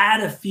 let's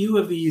add a few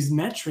of these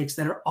metrics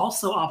that are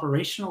also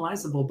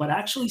operationalizable, but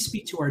actually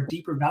speak to our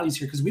deeper values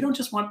here. Because we don't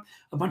just want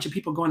a bunch of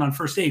people going on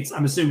first dates,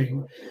 I'm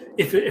assuming.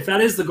 If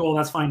that is the goal,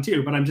 that's fine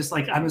too. But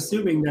I'm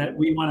assuming that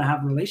we want to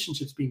have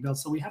relationships being built.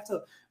 So we have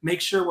to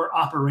make sure we're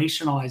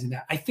operationalizing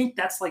that. I think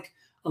that's like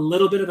a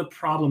little bit of the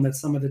problem that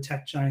some of the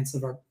tech giants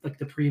of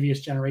the previous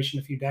generation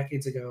a few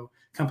decades ago,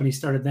 companies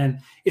started then,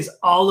 is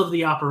all of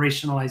the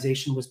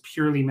operationalization was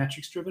purely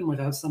metrics driven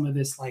without some of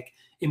this like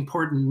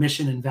important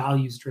mission and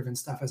values driven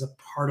stuff as a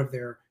part of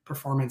their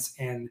performance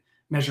and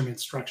measurement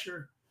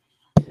structure.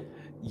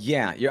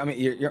 Yeah,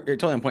 you're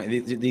totally on point.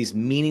 These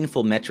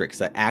meaningful metrics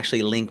that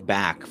actually link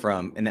back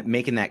from and that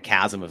making that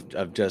chasm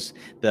of just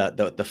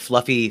the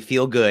fluffy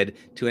feel good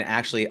to an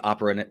actually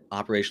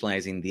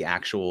operationalizing the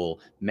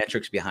actual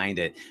metrics behind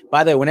it.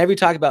 By the way, whenever you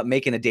talk about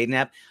making a dating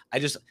app,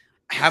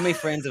 how many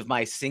friends of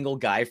my single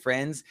guy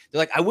friends, they're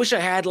like, I wish I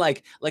had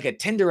like a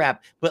Tinder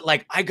app, but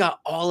like I got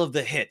all of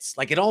the hits,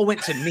 like it all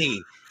went to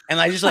me. And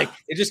I just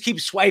it just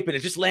keeps swiping. It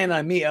just landed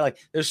on me. Like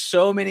there's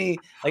so many,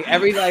 like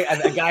every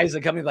guys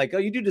that come in like, oh,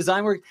 you do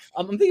design work.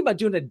 I'm thinking about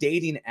doing a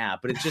dating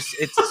app, but it's just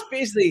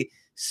basically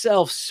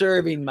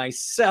self-serving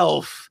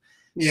myself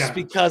just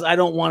because I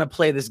don't want to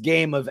play this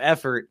game of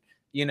effort,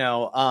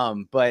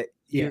 but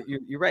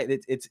you're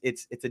right.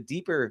 It's a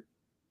deeper,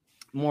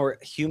 more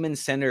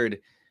human-centered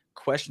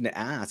question to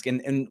ask.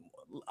 And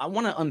I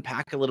want to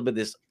unpack a little bit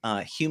this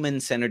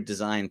human-centered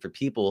design for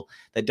people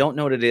that don't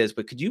know what it is,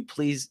 but could you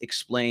please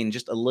explain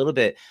just a little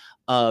bit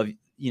of,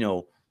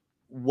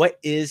 what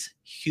is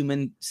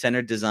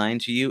human-centered design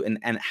to you,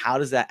 and how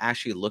does that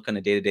actually look on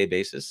a day-to-day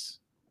basis?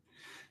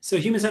 So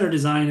human-centered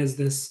design is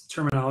this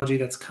terminology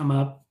that's come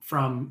up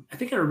from, I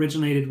think it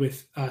originated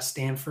with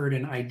Stanford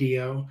and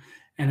IDEO,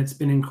 and it's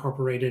been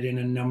incorporated in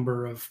a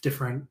number of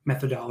different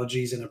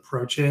methodologies and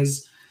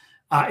approaches.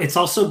 It's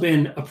also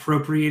been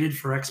appropriated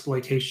for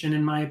exploitation,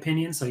 in my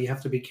opinion, so you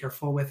have to be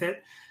careful with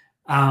it.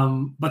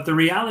 But the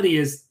reality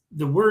is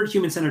the word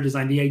human-centered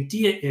design, the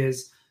idea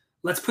is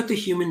let's put the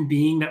human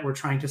being that we're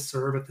trying to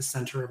serve at the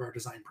center of our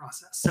design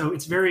process. So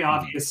it's very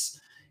obvious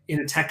in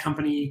a tech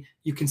company,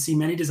 you can see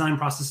many design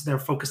processes that are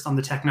focused on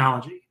the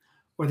technology,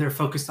 or they're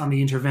focused on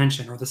the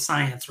intervention or the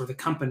science or the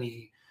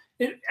company,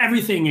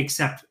 everything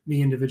except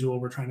the individual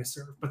we're trying to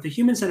serve. But the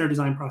human-centered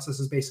design process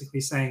is basically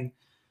saying,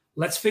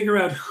 let's figure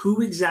out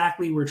who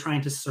exactly we're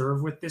trying to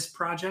serve with this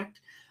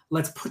project.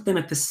 Let's put them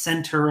at the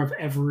center of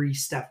every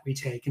step we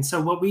take. And so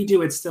what we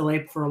do at Still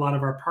Ape for a lot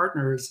of our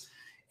partners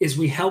is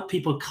we help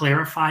people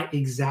clarify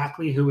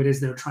exactly who it is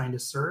they're trying to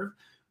serve.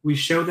 We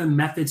show them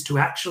methods to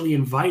actually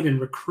invite and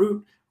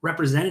recruit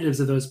representatives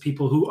of those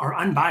people who are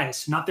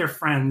unbiased, not their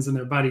friends and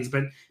their buddies,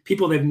 but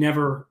people they've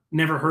never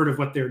heard of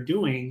what they're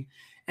doing,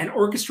 and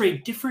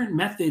orchestrate different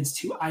methods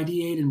to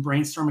ideate and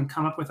brainstorm and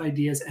come up with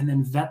ideas, and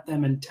then vet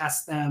them and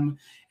test them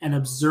and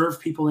observe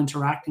people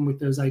interacting with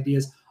those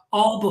ideas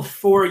all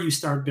before you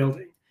start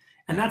building.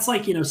 And that's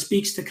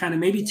speaks to kind of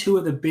maybe two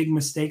of the big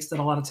mistakes that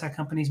a lot of tech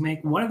companies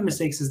make. One of the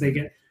mistakes is they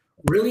get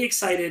really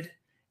excited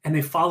and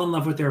they fall in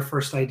love with their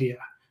first idea.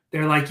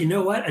 They're like, you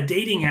know what, a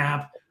dating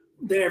app,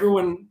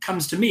 everyone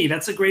comes to me.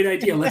 That's a great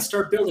idea. Let's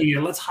start building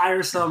it. Let's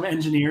hire some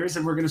engineers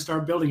and we're going to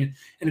start building it.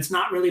 And it's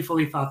not really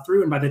fully thought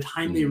through. And by the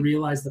time they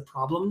realize the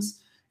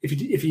problems, if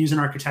you use an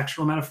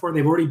architectural metaphor,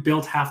 they've already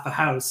built half the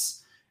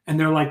house and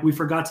they're like, we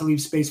forgot to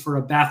leave space for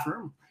a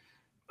bathroom.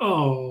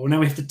 Oh, now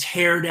we have to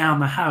tear down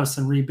the house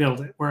and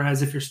rebuild it.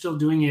 Whereas if you're still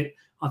doing it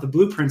on the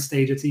blueprint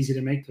stage, it's easy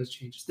to make those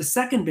changes. The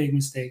second big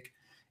mistake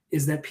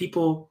is that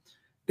people,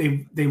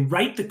 they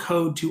write the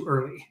code too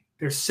early.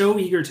 They're so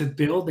eager to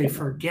build, they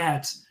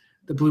forget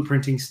the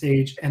blueprinting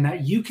stage, and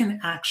that you can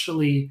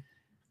actually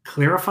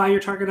clarify your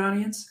target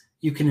audience.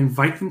 You can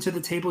invite them to the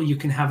table. You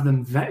can have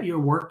them vet your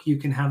work. You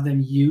can have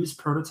them use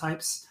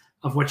prototypes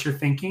of what you're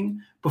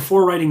thinking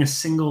before writing a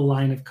single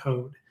line of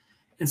code.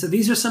 And so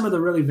these are some of the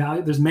really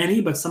valuable, there's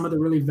many, but some of the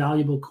really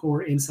valuable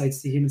core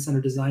insights to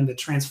human-centered design that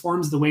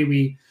transforms the way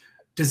we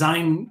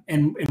design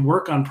and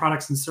work on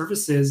products and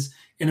services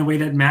in a way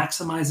that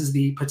maximizes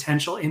the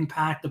potential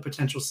impact, the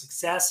potential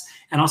success,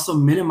 and also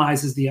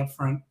minimizes the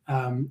upfront,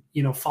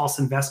 false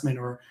investment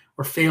or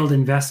failed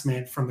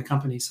investment from the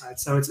company side.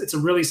 So it's a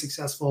really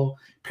successful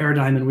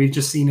paradigm, and we've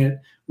just seen it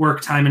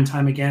work time and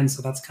time again.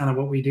 So that's kind of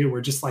what we do.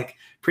 We're just like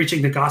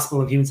preaching the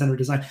gospel of human-centered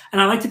design. And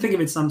I like to think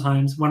of it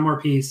sometimes, one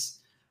more piece,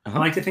 I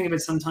like to think of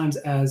it sometimes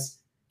as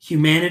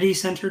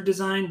humanity-centered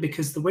design,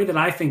 because the way that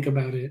I think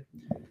about it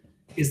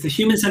is the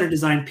human-centered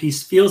design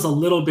piece feels a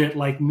little bit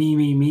like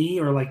me,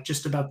 or like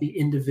just about the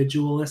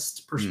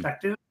individualist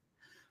perspective.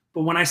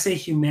 But when I say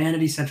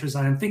humanity-centered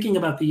design, I'm thinking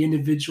about the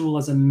individual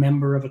as a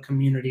member of a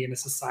community and a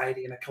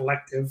society and a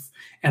collective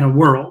and a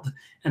world.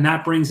 And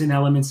that brings in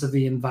elements of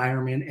the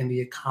environment and the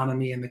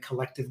economy and the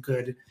collective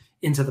good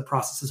into the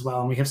process as well.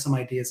 And we have some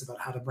ideas about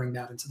how to bring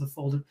that into the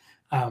fold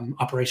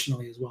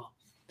operationally as well.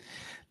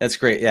 That's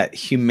great. Yeah,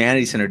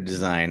 humanity-centered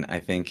design, I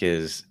think,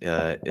 is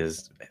I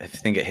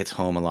think it hits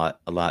home a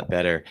lot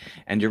better.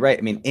 And you're right.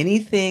 I mean,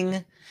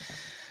 anything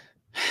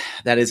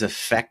that is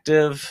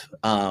effective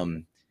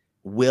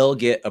will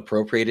get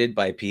appropriated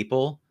by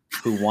people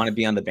who want to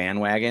be on the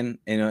bandwagon.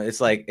 It's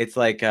like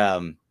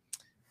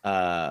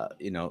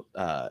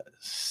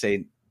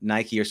say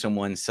Nike or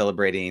someone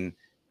celebrating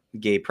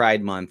Gay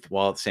Pride Month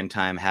while at the same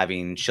time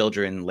having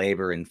children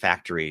labor in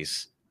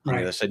factories. On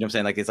the other side, you know what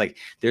I'm saying?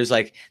 There's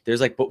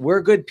like, but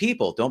we're good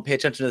people. Don't pay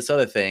attention to this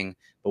other thing,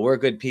 but we're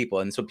good people.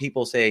 And so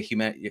people say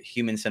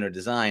human-centered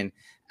design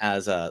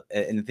and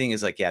the thing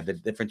is like, yeah, the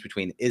difference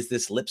between, is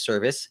this lip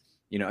service?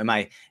 Am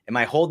I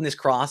holding this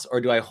cross, or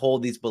do I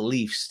hold these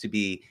beliefs to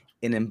be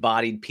an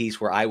embodied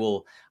piece where I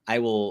will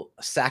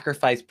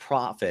sacrifice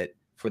profit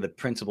for the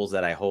principles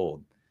that I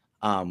hold?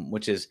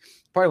 Which is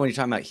part of when you're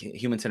talking about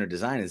human-centered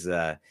design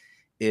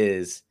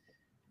is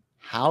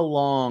how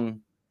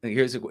long.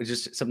 Here's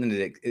just something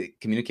to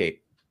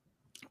communicate.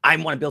 I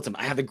want to build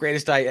something. I have the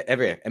greatest idea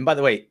ever. And by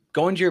the way,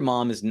 going to your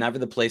mom is never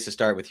the place to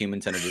start with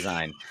human-centered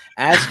design.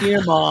 Asking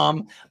your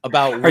mom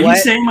about Are you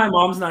saying my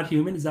mom's not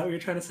human? Is that what you're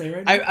trying to say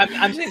right now?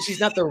 I'm saying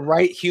she's not the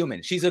right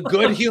human. She's a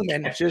good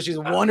human. She's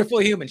a wonderful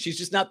human. She's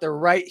just not the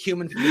right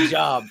human for the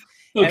job.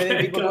 Okay, and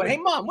then people go, hey,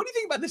 mom, what do you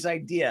think about this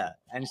idea?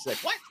 And she's like,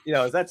 what?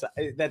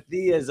 That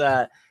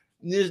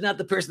is not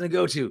the person to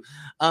go to.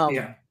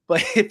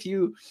 But if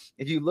you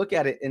look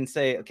at it and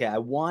say, okay, I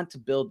want to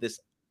build this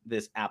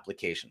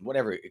application,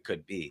 whatever it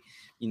could be,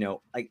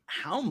 like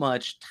how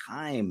much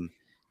time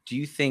do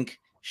you think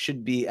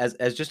should be,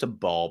 as just a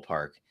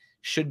ballpark,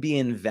 should be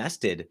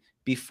invested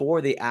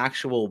before the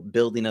actual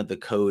building of the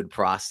code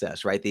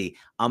process, right?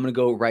 I'm going to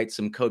go write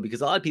some code,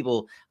 because a lot of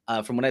people,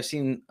 from what I've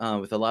seen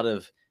with a lot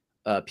of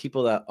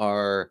people that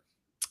are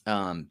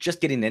just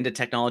getting into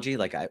technology,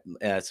 like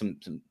some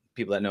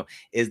people that know,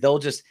 is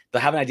they'll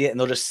have an idea and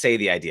they'll just say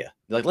the idea.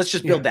 They're like, let's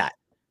just build that,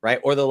 right?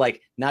 Or they'll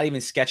like not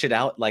even sketch it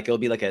out. Like it'll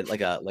be like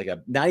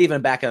a not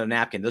even back on a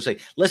napkin. They'll say,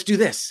 let's do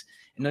this.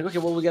 And they're like,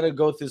 okay, well, we got to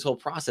go through this whole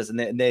process. And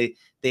they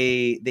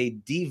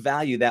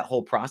devalue that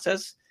whole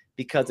process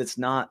because it's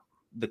not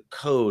the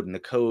code, and the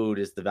code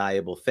is the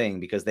valuable thing,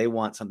 because they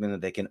want something that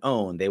they can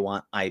own. They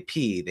want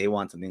IP. They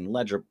want something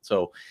legible.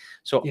 So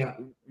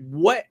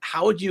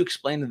how would you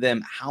explain to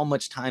them how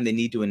much time they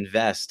need to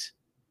invest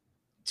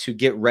to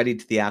get ready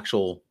to the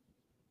actual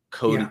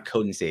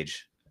coding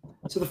stage?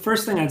 So the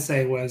first thing I'd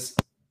say was,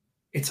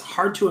 it's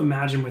hard to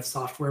imagine with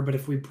software, but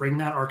if we bring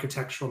that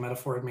architectural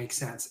metaphor, it makes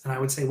sense. And I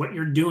would say what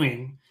you're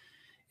doing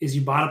is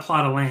you bought a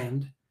plot of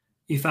land.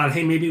 You thought,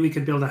 hey, maybe we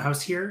could build a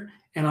house here.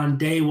 And on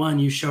day one,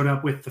 you showed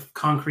up with the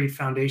concrete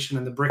foundation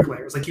and the brick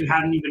layers. Like you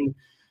hadn't even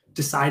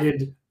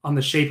decided on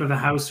the shape of the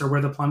house or where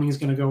the plumbing is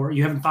going to go, or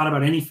you haven't thought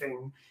about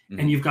anything. Mm-hmm.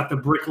 And you've got the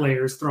brick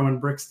layers throwing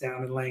bricks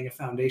down and laying a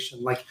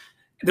foundation. Like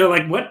they're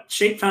like, what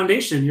shape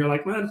foundation? You're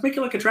like, well, make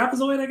it like a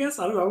trapezoid, I guess.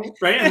 I don't know.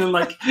 Right. And then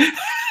like,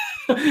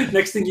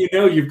 next thing you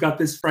know, you've got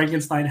this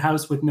Frankenstein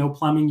house with no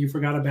plumbing. You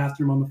forgot a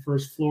bathroom on the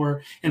first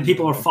floor, and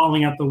people are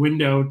falling out the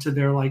window to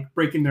their like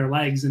breaking their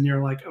legs. And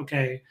you're like,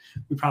 okay,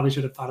 we probably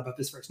should have thought about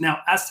this first. Now,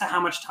 as to how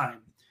much time,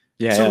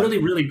 it's a really,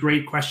 really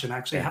great question.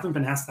 Actually, I haven't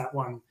been asked that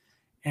one,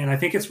 and I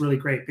think it's really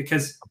great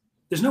because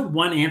there's no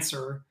one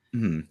answer.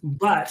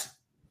 But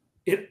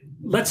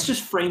let's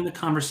just frame the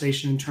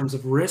conversation in terms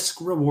of risk,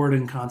 reward,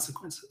 and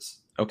consequences.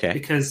 Okay.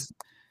 Because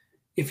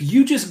if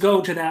you just go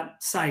to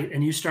that site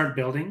and you start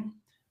building,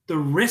 the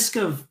risk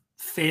of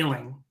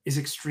failing is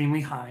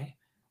extremely high.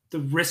 The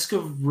risk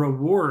of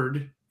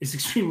reward is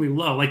extremely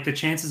low. Like the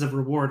chances of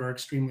reward are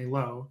extremely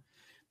low.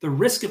 The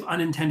risk of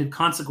unintended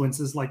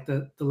consequences, like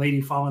the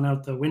lady falling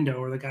out the window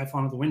or the guy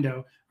falling out the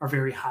window, are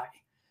very high.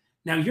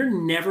 Now, you're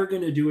never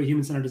going to do a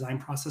human-centered design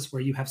process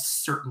where you have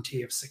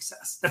certainty of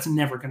success. That's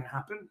never going to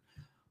happen.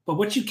 But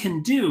what you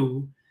can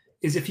do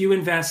is, if you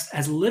invest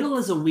as little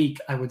as a week,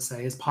 I would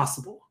say, as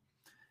possible.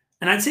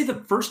 And I'd say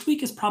the first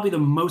week is probably the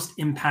most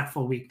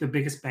impactful week, the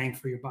biggest bang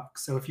for your buck.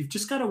 So if you've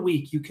just got a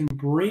week, you can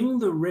bring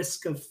the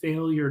risk of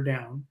failure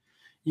down.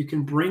 You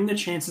can bring the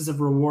chances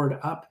of reward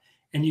up,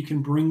 and you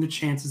can bring the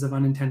chances of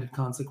unintended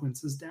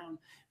consequences down.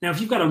 Now,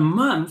 if you've got a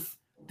month,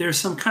 there's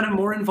some kind of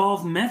more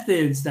involved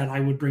methods that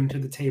I would bring to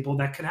the table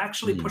that could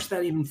actually push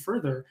that even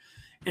further.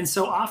 And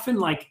so often,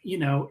 like,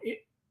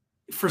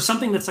 for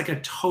something that's like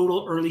a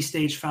total early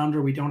stage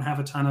founder, we don't have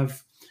a ton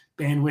of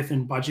bandwidth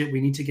and budget.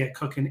 We need to get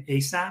cooking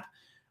ASAP.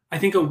 I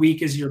think a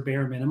week is your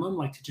bare minimum,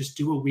 like to just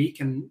do a week,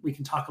 and we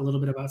can talk a little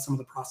bit about some of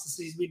the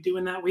processes we do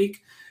in that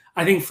week.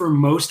 I think for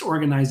most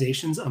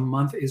organizations, a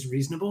month is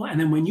reasonable. And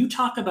then when you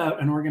talk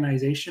about an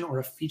organization or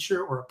a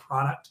feature or a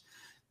product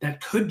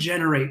that could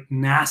generate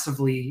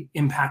massively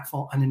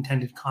impactful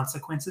unintended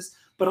consequences,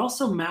 but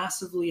also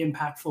massively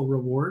impactful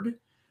reward,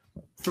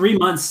 3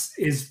 months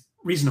is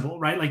reasonable,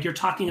 right? Like you're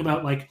talking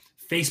about like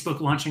Facebook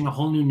launching a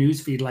whole new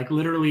newsfeed, like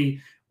literally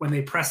when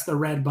they press the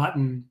red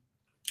button,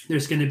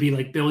 there's going to be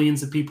like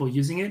billions of people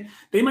using it.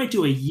 They might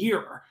do a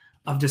year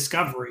of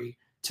discovery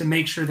to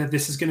make sure that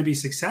this is going to be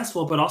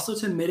successful, but also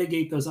to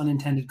mitigate those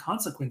unintended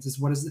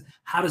consequences.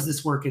 How does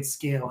this work at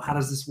scale? How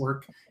does this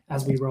work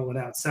as we roll it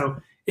out? So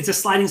it's a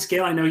sliding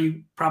scale. I know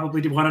you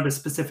probably wanted a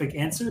specific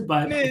answer,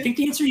 but I think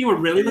the answer you were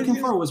really looking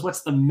for was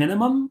what's the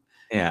minimum?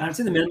 Yeah. I'd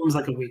say the minimum is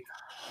like a week.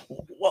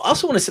 Well, I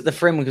also want to set the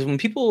frame, because when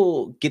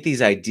people get these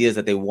ideas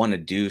that they want to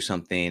do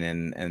something,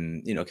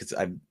 and because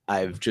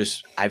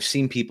I've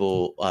seen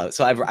people.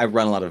 So I've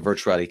run a lot of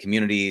virtual reality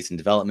communities and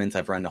developments.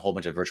 I've run a whole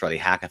bunch of virtual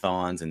reality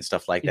hackathons and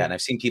stuff like that. And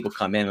I've seen people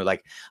come in and they're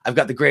like, "I've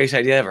got the greatest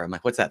idea ever." I'm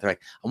like, "What's that?" They're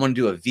like, "I want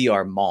to do a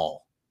VR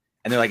mall,"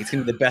 and they're like, "It's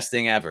gonna be the best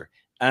thing ever."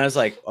 And I was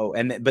like, oh,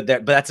 but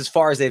that's as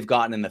far as they've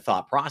gotten in the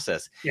thought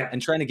process. Yeah. And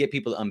trying to get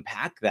people to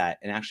unpack that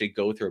and actually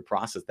go through a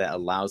process that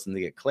allows them to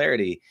get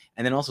clarity,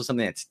 and then also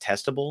something that's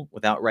testable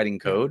without writing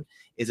code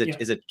is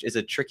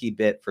a tricky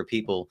bit for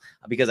people,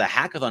 because a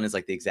hackathon is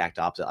like the exact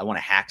opposite. I want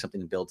to hack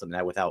something and build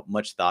something without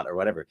much thought or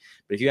whatever.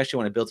 But if you actually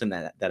want to build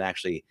something that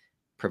actually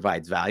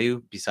provides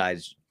value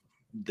besides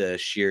the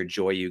sheer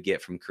joy you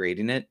get from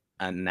creating it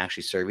and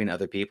actually serving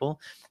other people,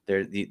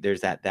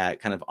 there's that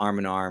kind of arm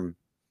in arm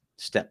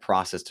step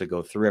process to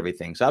go through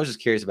everything. So I was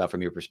just curious about,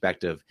 from your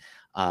perspective,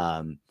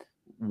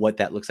 what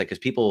that looks like, because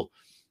people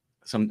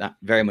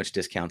very much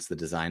discounts the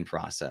design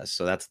process.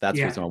 So that's the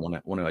reason I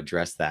want to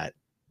address that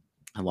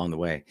along the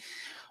way.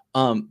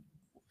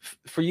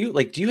 For you,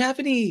 like, do you have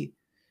any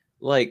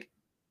like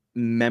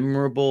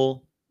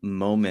memorable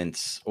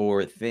moments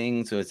or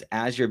things? So it's,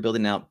 as you're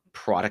building out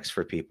products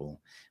for people,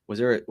 was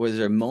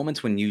there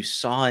moments when you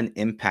saw an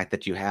impact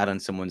that you had on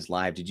someone's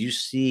life? Did you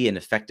see an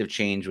effective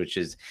change, which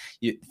is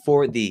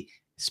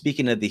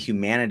speaking of the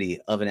humanity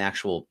of an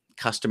actual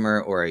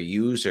customer or a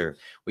user,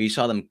 where you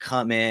saw them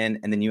come in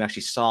and then you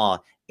actually saw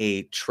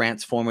a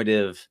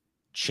transformative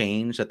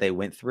change that they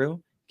went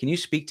through? Can you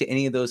speak to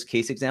any of those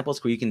case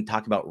examples where you can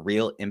talk about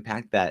real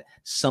impact that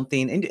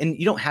something, and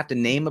you don't have to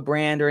name a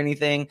brand or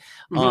anything,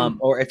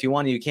 or if you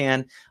want to, you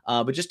can,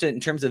 but just in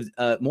terms of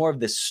more of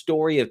the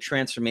story of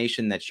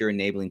transformation that you're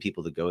enabling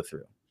people to go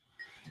through?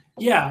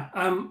 Yeah.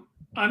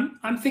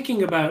 I'm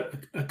thinking about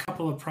a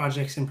couple of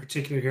projects in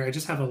particular here. I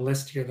just have a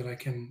list here that I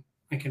can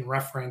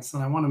reference,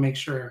 and I want to make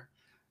sure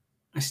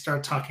I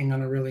start talking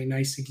on a really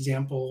nice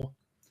example.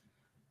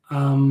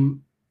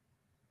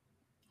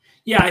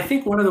 I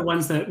think one of the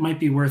ones that might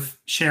be worth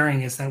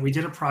sharing is that we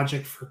did a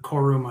project for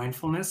Koru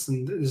Mindfulness,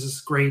 and there's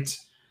this great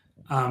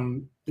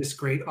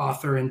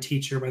author and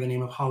teacher by the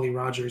name of Holly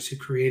Rogers, who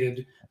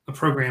created a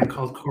program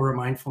called Koru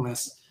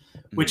Mindfulness,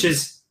 which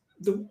is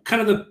the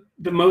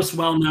most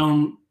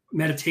well-known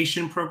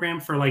meditation program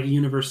for like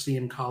university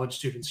and college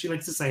students. She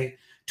likes to say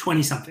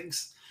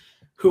 20-somethings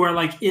who are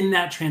like in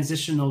that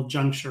transitional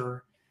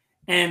juncture.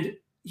 And,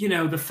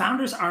 the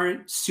founders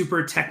aren't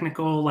super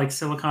technical, like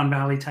Silicon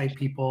Valley type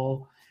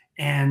people.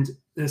 And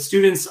the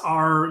students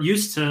are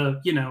used to,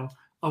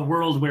 a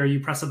world where you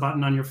press a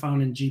button on your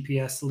phone and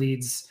GPS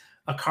leads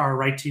a car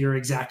right to your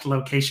exact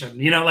location,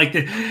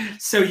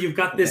 so you've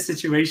got this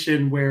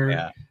situation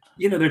where,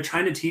 they're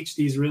trying to teach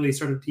these really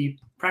sort of deep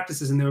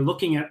practices, and they're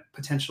looking at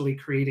potentially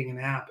creating an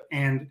app.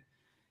 And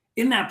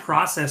in that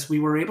process, we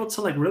were able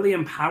to like really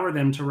empower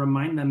them, to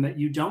remind them that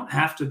you don't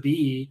have to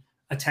be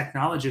a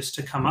technologist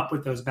to come up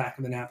with those back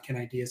of the napkin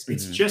ideas.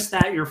 It's just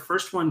that your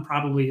first one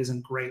probably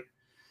isn't great.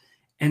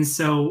 And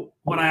so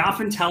what I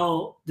often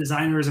tell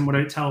designers, and what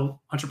I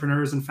tell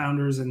entrepreneurs and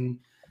founders and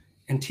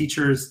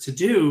teachers to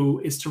do,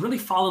 is to really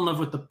fall in love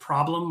with the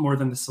problem more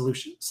than the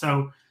solution.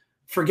 So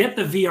forget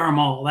the VR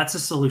mall. That's a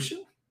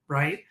solution,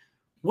 right?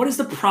 What is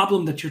the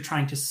problem that you're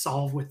trying to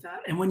solve with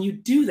that? And when you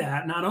do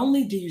that, not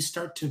only do you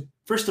start to,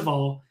 first of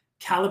all,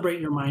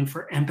 calibrate your mind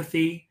for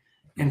empathy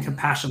and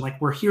compassion. Like,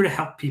 we're here to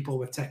help people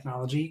with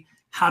technology.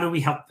 How do we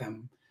help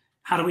them?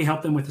 How do we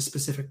help them with a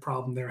specific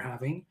problem they're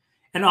having?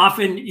 And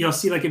often you'll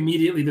see like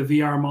immediately the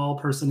VR mall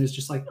person is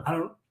just like, I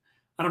don't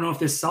know if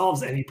this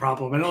solves any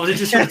problem. And it'll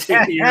just sort of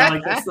take the air,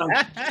 like, that's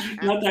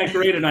not that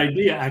great an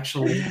idea,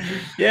 actually.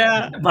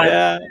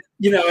 But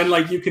and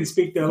like, you can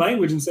speak their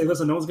language and say,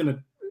 listen, no one's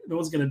gonna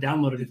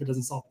download it if it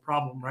doesn't solve the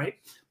problem, right?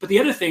 But the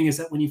other thing is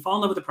that when you fall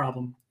in love with the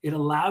problem, it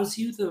allows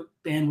you the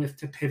bandwidth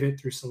to pivot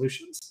through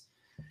solutions.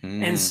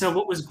 And so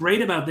what was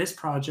great about this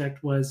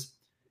project was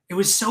it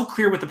was so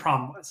clear what the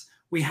problem was.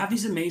 We have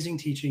these amazing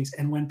teachings,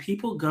 and when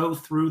people go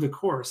through the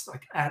course,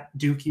 like at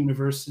Duke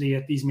University,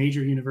 at these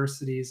major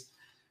universities,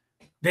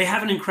 they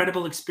have an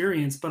incredible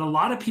experience, but a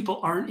lot of people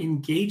aren't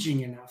engaging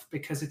enough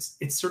because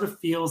it sort of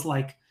feels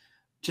like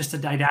just a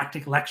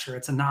didactic lecture.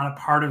 It's not a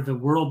part of the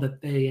world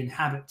that they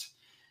inhabit.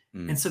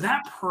 And so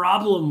that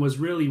problem was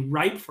really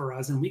ripe for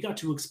us, and we got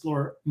to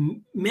explore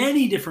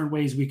many different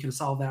ways we could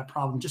solve that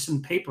problem. Just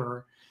in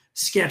paper,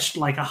 sketched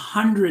like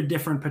 100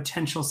 different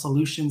potential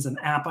solutions and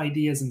app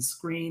ideas and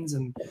screens.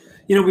 And,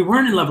 we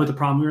weren't in love with the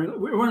problem.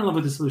 We weren't in love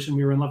with the solution.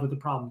 We were in love with the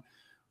problem.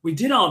 We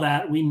did all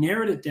that. We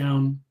narrowed it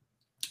down.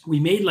 We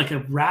made like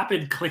a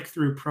rapid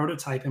click-through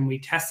prototype, and we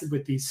tested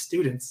with these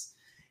students.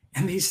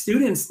 And these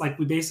students, like,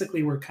 we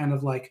basically were kind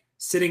of like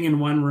sitting in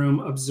one room,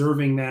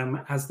 observing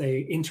them as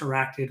they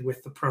interacted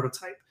with the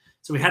prototype.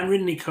 So we hadn't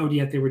written any code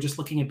yet. They were just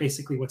looking at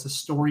basically what's a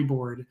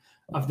storyboard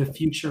of the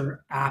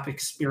future app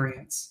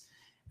experience.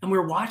 And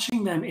we're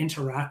watching them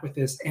interact with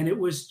this. And it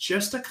was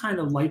just a kind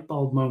of light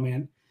bulb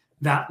moment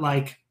that,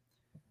 like,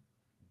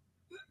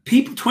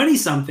 people,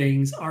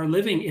 20-somethings are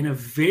living in a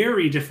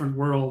very different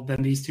world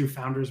than these two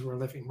founders were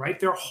living, right?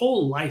 Their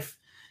whole life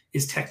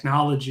is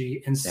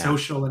technology and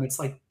social, and it's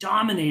like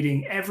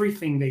dominating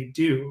everything they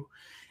do.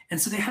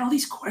 And so they had all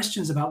these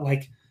questions about,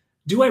 like,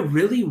 do I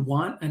really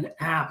want an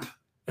app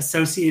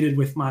associated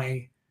with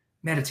my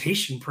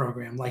meditation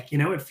program? Like,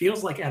 it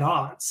feels like at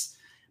odds.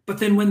 But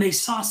then when they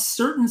saw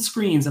certain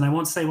screens, and I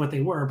won't say what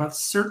they were, but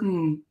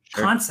certain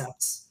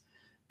concepts,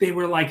 they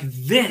were like,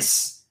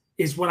 this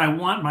is what I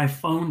want my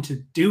phone to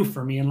do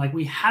for me. And like,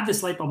 we had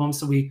this light bulb moment.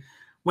 So we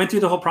went through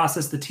the whole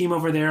process. The team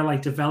over there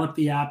like developed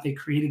the app, they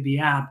created the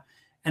app.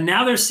 And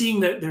now they're seeing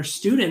that their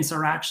students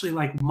are actually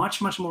like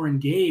much, much more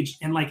engaged.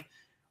 And like,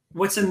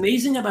 what's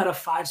amazing about a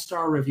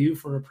 5-star review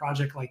for a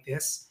project like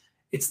this,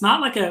 it's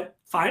not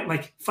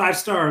like five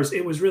stars.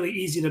 It was really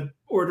easy to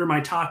order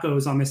my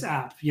tacos on this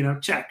app,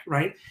 check,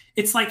 right?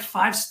 It's like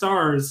 5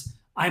 stars.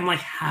 I'm like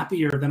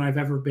happier than I've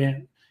ever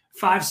been,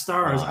 5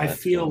 stars. I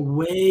feel cool.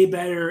 way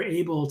better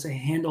able to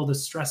handle the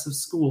stress of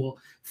school.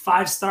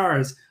 5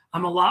 stars.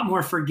 I'm a lot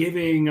more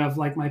forgiving of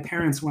like my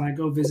parents when I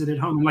go visit at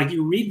home. And like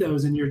you read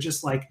those and you're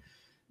just like,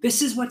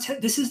 this is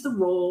the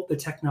role that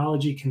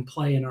technology can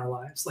play in our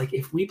lives. Like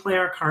if we play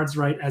our cards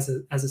right as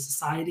a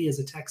society, as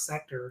a tech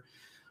sector,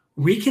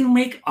 we can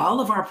make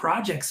all of our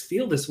projects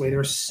feel this way. There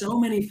are so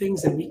many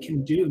things that we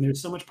can do and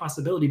there's so much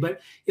possibility.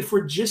 But if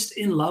we're just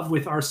in love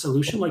with our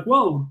solution, like,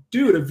 whoa,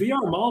 dude, a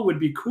VR mall would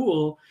be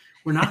cool,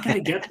 we're not going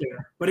to get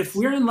there. But if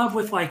we're in love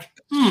with like,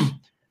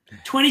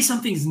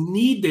 20-somethings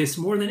need this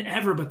more than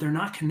ever, but they're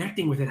not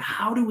connecting with it,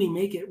 how do we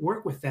make it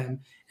work with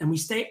them? And we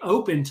stay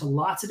open to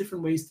lots of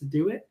different ways to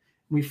do it.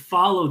 We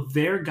follow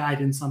their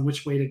guidance on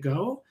which way to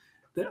go.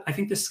 I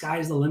think the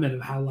sky's the limit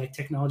of how like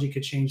technology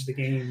could change the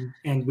game,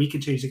 and we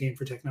could change the game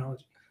for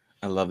technology.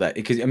 I love that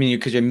because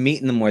you're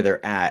meeting them where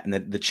they're at, and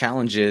the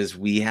challenge is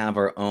we have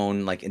our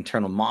own like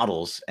internal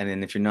models, and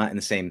then if you're not in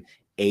the same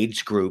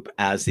age group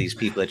as these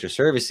people that you're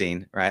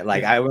servicing, right?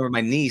 Like I remember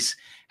my niece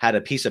had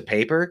a piece of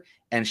paper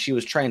and she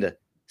was trying to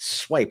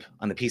swipe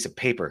on the piece of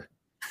paper,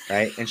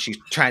 right? And she's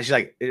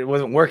like, it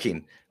wasn't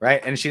working,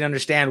 right? And she didn't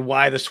understand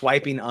why the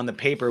swiping on the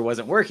paper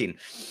wasn't working.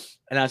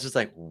 And I was just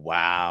like,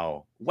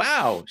 wow.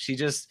 That's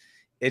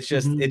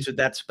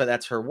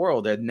her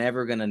world. They're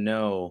never going to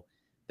know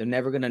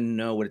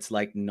what it's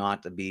like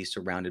not to be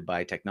surrounded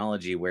by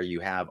technology where you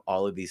have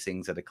all of these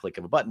things at a click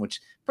of a button,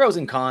 which pros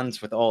and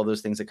cons with all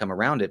those things that come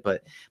around it.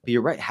 But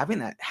you're right.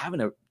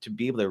 To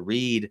be able to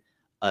read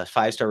a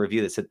 5-star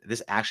review that said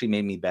this actually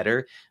made me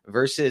better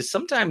versus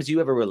sometimes you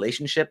have a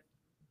relationship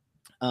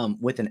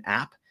with an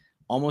app,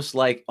 almost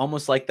like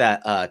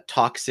that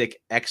toxic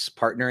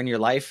ex-partner in your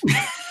life.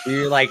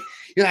 You're like,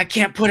 I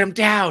can't put him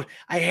down.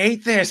 I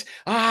hate this.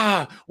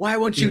 Why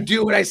won't you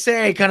do what I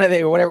say? Kind of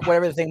thing, or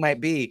whatever the thing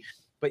might be.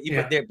 But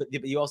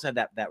you also have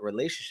that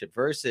relationship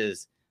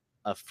versus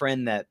a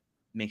friend that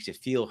makes you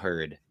feel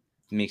heard,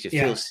 makes you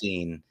feel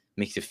seen,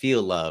 makes you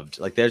feel loved.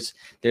 Like there's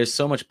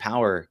so much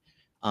power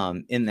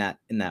in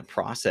that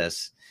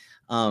process.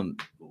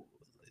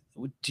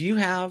 Do you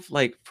have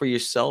like for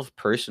yourself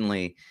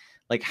personally,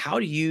 like how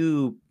do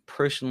you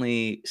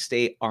personally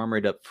stay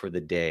armored up for the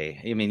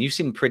day? I mean, you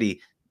seem pretty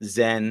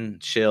zen,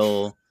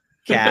 chill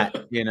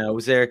cat,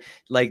 was there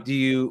like, do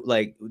you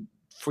like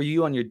for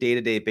you on your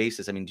day-to-day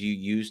basis, I mean, do you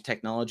use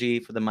technology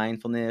for the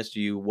mindfulness?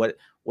 What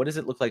does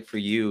it look like for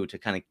you to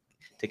kind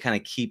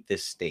of keep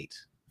this state?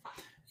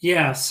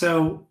 Yeah.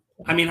 So,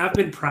 I mean, I've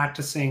been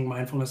practicing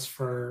mindfulness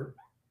for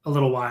a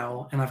little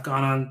while and I've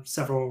gone on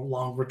several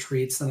long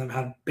retreats and I've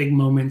had big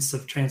moments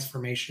of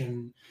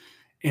transformation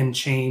and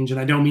change. And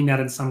I don't mean that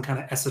in some kind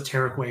of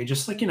esoteric way,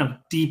 just like,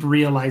 deep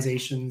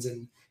realizations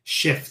and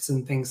shifts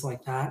and things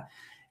like that.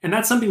 And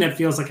that's something that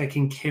feels like I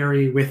can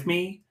carry with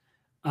me.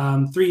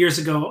 3 years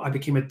ago, I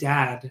became a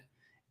dad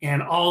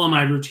and all of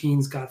my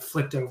routines got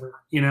flipped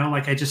over,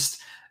 like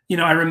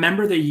I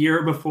remember the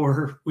year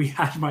before we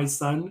had my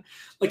son,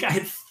 like I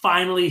had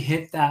finally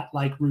hit that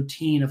like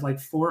routine of like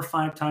 4 or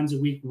 5 times a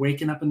week,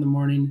 waking up in the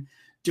morning,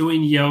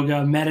 doing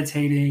yoga,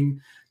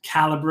 meditating,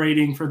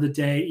 calibrating for the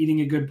day,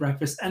 eating a good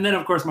breakfast. And then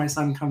of course my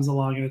son comes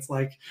along and it's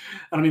like,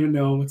 I don't even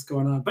know what's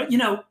going on. But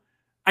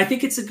I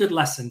think it's a good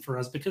lesson for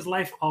us because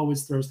life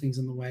always throws things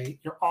in the way.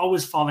 You're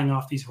always falling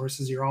off these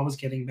horses. You're always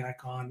getting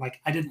back on.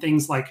 Like I did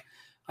things like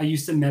I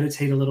used to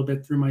meditate a little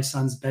bit through my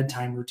son's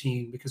bedtime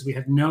routine because we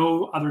had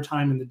no other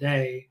time in the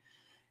day.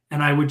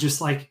 And I would just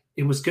like,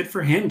 it was good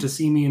for him to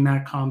see me in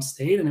that calm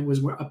state. And it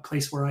was a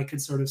place where I could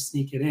sort of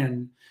sneak it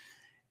in.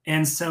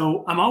 And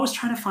so I'm always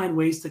trying to find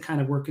ways to kind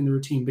of work in the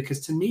routine because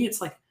to me, it's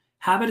like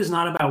habit is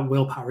not about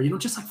willpower. You don't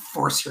just like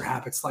force your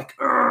habits like,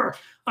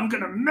 I'm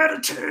going to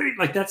meditate.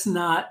 Like that's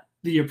not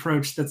the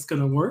approach that's going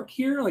to work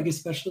here, like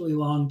especially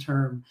long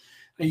term.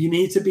 You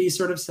need to be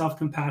sort of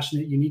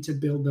self-compassionate. You need to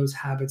build those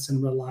habits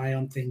and rely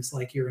on things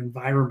like your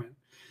environment.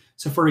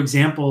 So for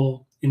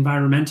example,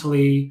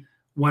 environmentally,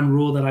 one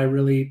rule that I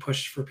really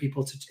push for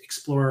people to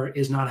explore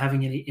is not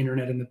having any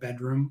internet in the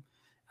bedroom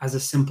as a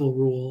simple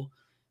rule.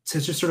 To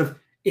just sort of,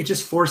 it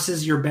just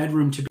forces your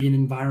bedroom to be an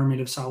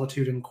environment of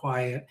solitude and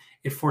quiet.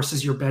 It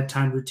forces your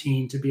bedtime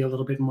routine to be a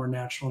little bit more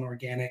natural and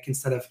organic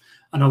instead of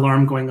an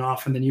alarm going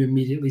off and then you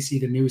immediately see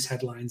the news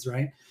headlines,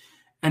 right?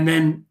 And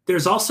then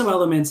there's also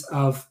elements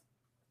of,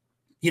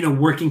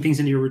 working things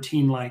into your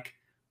routine, like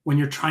when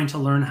you're trying to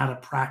learn how to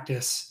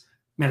practice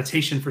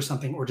meditation for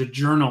something or to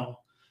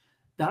journal,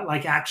 that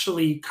like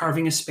actually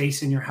carving a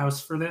space in your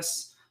house for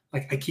this.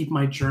 Like I keep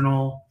my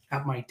journal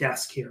at my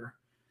desk here.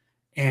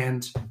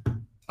 And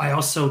I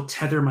also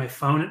tether my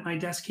phone at my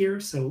desk here.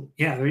 So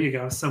yeah, there you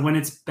go. So when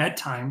it's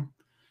bedtime,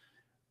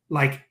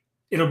 like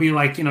it'll be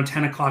like, 10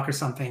 o'clock or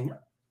something.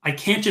 I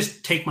can't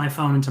just take my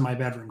phone into my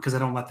bedroom because I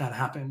don't let that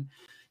happen.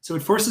 So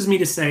it forces me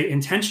to say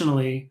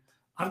intentionally,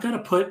 I've got to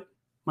put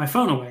my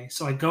phone away.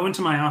 So I go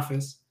into my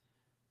office,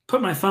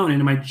 put my phone in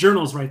and my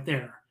journal's right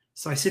there.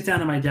 So I sit down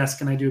at my desk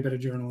and I do a bit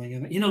of journaling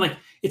and, like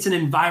it's an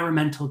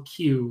environmental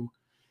cue.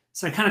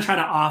 So I kind of try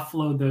to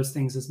offload those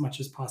things as much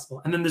as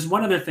possible. And then there's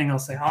one other thing I'll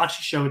say. I'll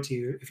actually show it to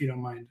you if you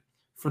don't mind,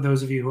 for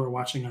those of you who are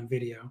watching on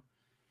video.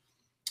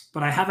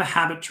 but I have a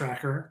habit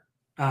tracker,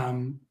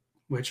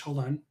 which, hold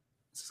on,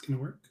 is this going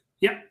to work?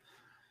 Yep.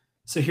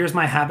 So here's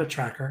my habit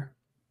tracker.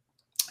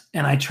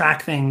 And I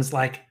track things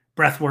like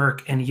breath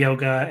work and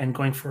yoga and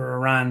going for a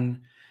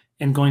run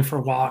and going for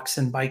walks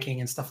and biking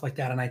and stuff like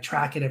that. And I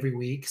track it every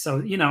week.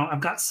 So,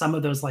 I've got some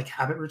of those like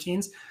habit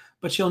routines,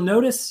 but you'll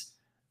notice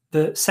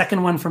the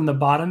second one from the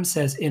bottom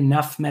says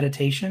enough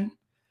meditation.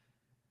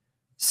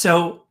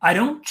 So I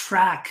don't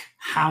track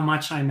how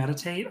much I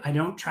meditate. I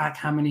don't track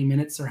how many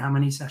minutes or how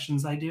many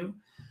sessions I do.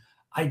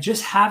 I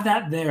just have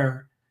that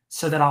there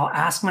so that I'll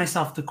ask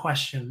myself the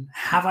question,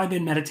 have I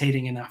been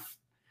meditating enough?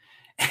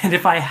 And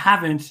if I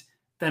haven't,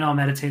 then I'll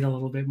meditate a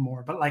little bit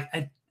more. But like,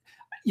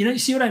 you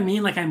see what I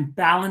mean? Like I'm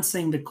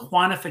balancing the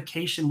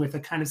quantification with a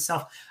kind of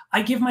self.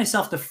 I give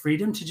myself the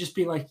freedom to just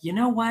be like, you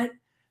know what?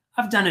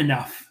 I've done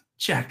enough.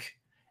 Check.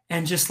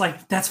 And just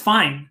like, that's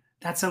fine.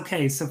 That's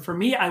okay. So for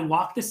me, I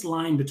walk this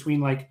line between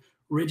like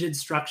rigid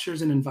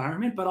structures and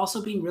environment, but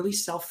also being really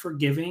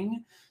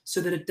self-forgiving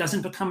so that it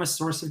doesn't become a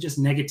source of just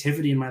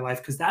negativity in my life.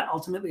 Because that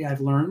ultimately I've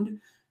learned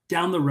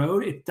down the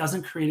road, it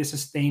doesn't create a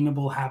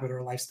sustainable habit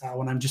or lifestyle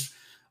when I'm just,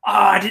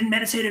 I didn't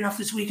meditate enough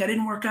this week. I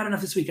didn't work out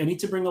enough this week. I need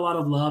to bring a lot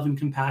of love and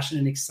compassion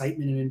and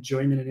excitement and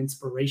enjoyment and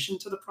inspiration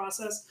to the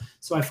process.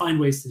 So I find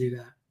ways to do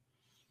that.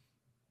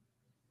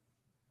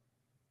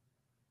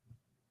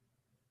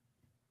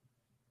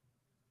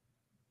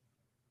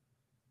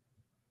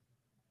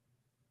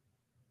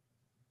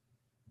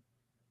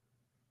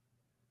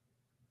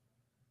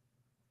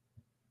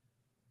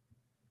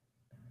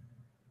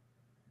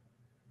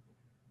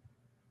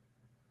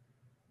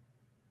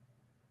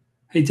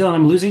 Hey, Dylan,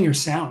 I'm losing your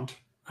sound.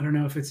 I don't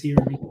know if it's you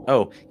or me.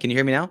 Oh, can you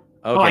hear me now?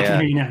 Okay, I can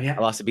hear you now. Yeah, I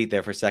lost a beat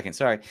there for a second.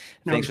 Sorry.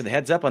 Thanks for the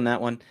heads up on that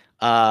one,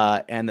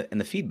 and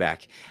the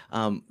feedback.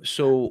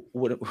 So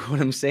what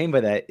I'm saying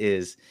by that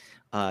is,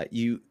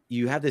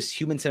 you have this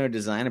human-centered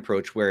design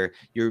approach where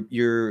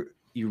you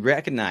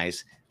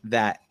recognize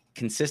that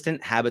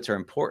consistent habits are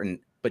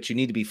important, but you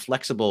need to be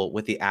flexible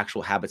with the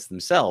actual habits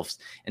themselves.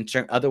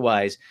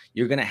 Otherwise,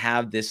 you're going to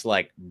have this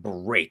like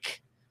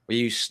break where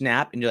you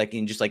snap and you're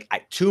just like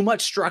too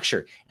much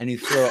structure, and you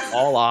throw it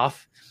all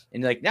off.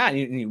 And you're like, nah, and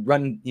you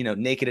run,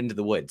 naked into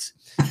the woods,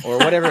 or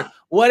whatever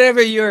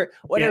floats your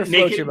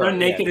boat. Run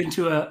naked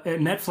into a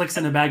Netflix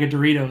and a bag of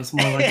Doritos,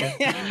 more like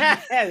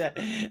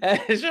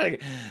It's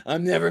like,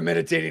 I'm never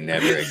meditating,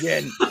 never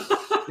again.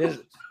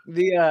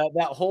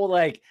 That whole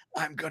like,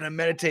 I'm gonna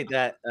meditate.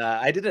 That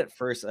I did it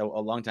first a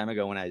long time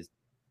ago when I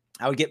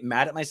would get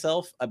mad at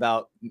myself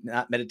about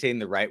not meditating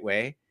the right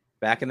way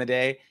back in the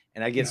day,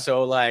 and I get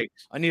so like,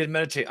 I need to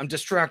meditate. I'm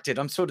distracted.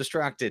 I'm so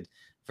distracted.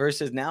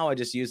 Versus now, I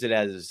just use it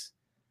as,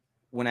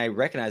 when I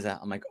recognize that,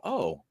 I'm like,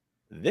 oh,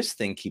 this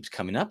thing keeps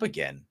coming up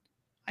again.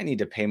 I need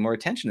to pay more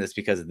attention to this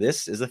because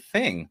this is a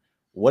thing.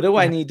 What do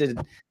I need to?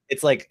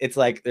 It's like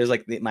there's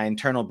like my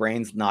internal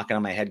brain's knocking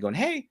on my head, going,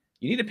 "Hey,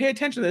 you need to pay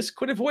attention to this.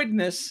 Quit avoiding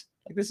this.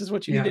 Like this is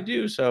what you need to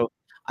do." So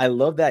I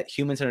love that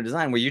human-centered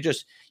design where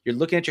you're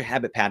looking at your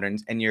habit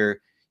patterns and you're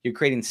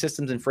creating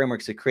systems and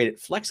frameworks to create it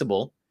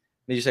flexible.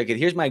 And you're just like, okay,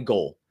 here's my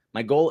goal.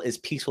 My goal is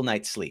peaceful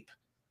night's sleep.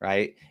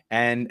 Right.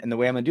 And the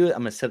way I'm going to do it,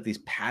 I'm going to set up these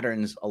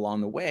patterns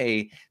along the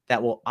way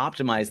that will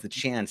optimize the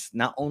chance,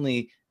 not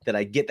only that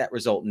I get that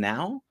result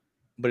now,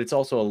 but it's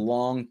also a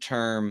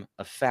long-term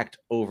effect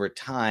over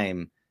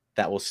time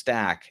that will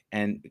stack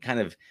and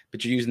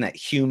but you're using that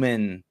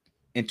human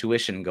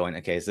intuition going,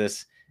 okay, is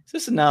this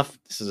enough?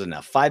 This is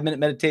enough. 5-minute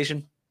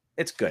meditation.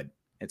 It's good.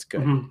 It's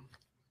good. Mm-hmm.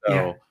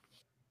 So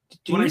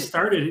when I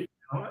started,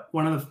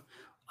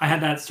 I had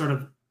that sort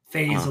of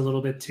phase a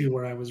little bit too,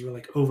 where I was really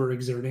like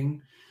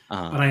overexerting.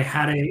 But I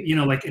had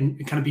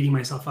and kind of beating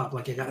myself up.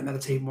 Like, I got to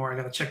meditate more. I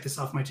got to check this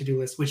off my to-do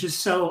list, which is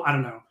so, I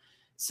don't know,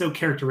 so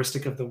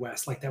characteristic of the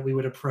West, like that we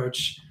would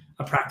approach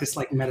a practice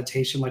like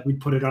meditation, like we'd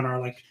put it on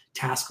our like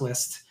task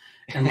list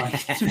and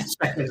like check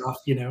it off,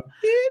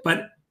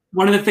 But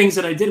one of the things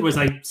that I did was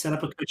I set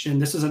up a cushion.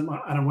 This isn't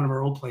one of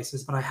our old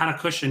places, but I had a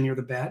cushion near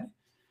the bed,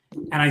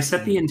 and I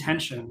set the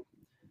intention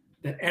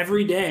that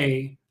every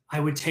day I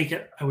would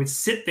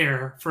sit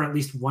there for at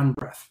least one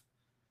breath,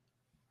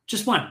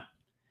 just one.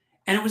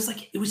 And it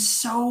was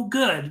so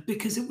good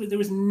because there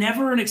was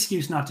never an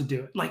excuse not to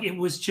do it. Like, it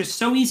was just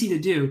so easy to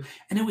do.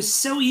 And it was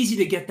so easy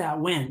to get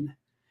that win.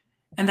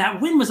 And that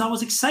win was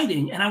always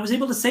exciting. And I was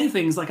able to say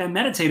things like, I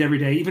meditate every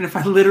day, even if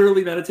I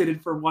literally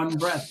meditated for one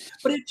breath.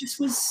 But it just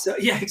was,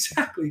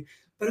 exactly.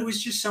 But it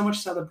was just so much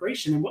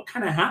celebration. And what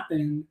kind of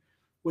happened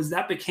was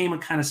that became a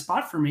kind of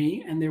spot for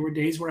me. And there were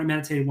days where I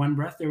meditated one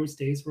breath. There was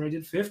days where I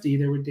did 50.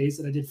 There were days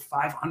that I did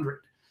 500.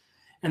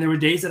 And there were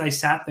days that I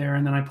sat there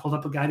and then I pulled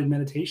up a guided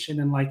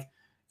meditation and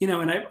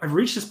and I've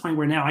reached this point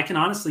where now I can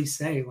honestly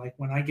say, like,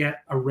 when I get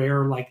a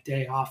rare like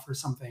day off or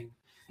something,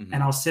 and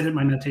I'll sit at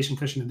my meditation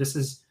cushion, and this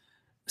is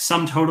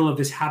sum total of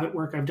this habit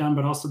work I've done,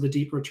 but also the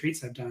deep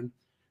retreats I've done,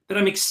 that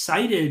I'm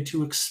excited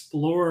to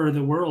explore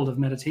the world of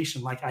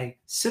meditation. Like, I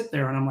sit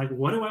there and I'm like,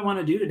 what do I want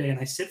to do today? And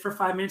I sit for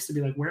 5 minutes to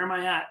be like, where am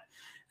I at?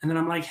 And then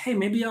I'm like, hey,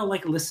 maybe I'll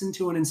like listen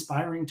to an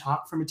inspiring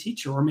talk from a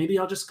teacher, or maybe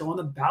I'll just go on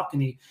the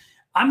balcony.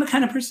 I'm the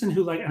kind of person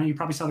who, like, I know you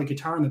probably saw the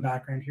guitar in the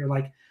background here.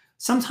 Like,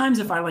 sometimes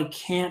if I like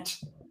can't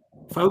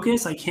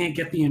focus, I can't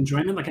get the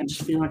enjoyment, like I'm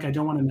just feeling like I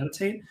don't want to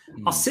meditate,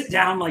 I'll sit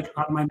down like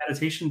on my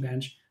meditation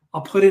bench,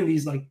 I'll put in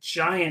these like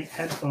giant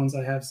headphones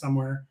I have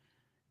somewhere,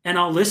 and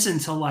I'll listen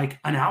to like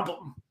an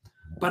album.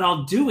 But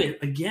I'll do it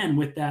again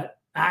with that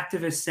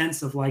activist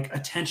sense of like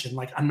attention.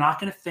 Like, I'm not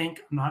going to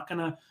think,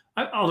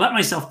 I'll let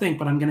myself think,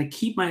 but I'm going to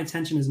keep my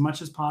attention as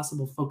much as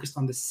possible focused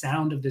on the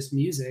sound of this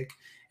music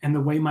and the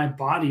way my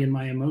body and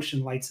my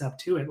emotion lights up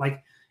to it.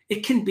 Like,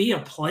 it can be a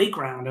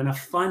playground and a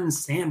fun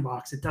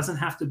sandbox. It doesn't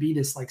have to be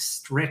this like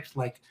strict,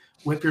 like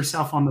whip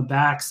yourself on the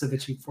back so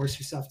that you force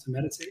yourself to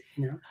meditate,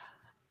 you know?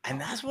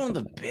 And that's one of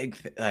the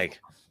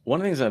one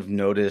of the things I've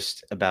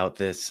noticed about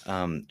this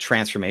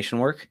transformation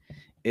work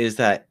is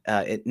that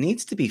it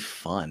needs to be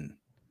fun.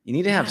 You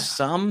need to have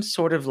some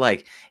sort of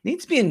like, it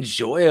needs to be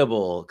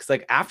enjoyable. Cause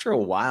like after a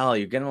while,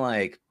 you're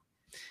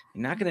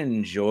not going to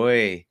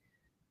enjoy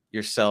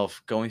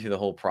yourself going through the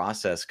whole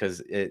process.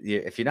 Cause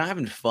if you're not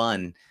having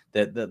fun,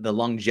 the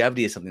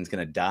longevity of something's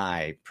going to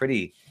die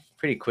pretty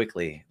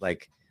quickly. So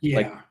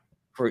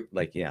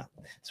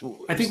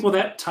I think, well,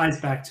 that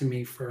ties back to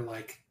me for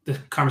like the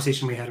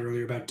conversation we had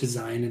earlier about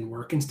design and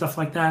work and stuff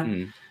like that.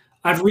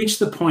 I've reached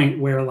the point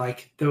where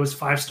like those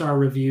 5-star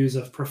reviews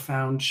of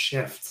profound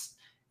shifts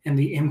and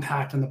the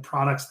impact on the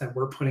products that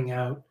we're putting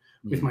out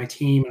with my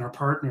team and our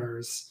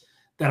partners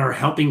that are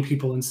helping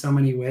people in so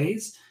many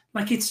ways,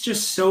 like it's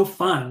just so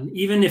fun.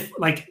 Even if,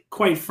 like,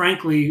 quite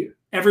frankly,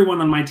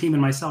 everyone on my team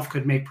and myself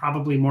could make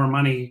probably more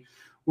money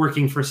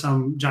working for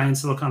some giant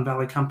Silicon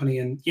Valley company.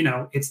 And, you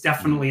know, it's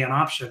definitely an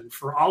option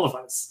for all of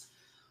us.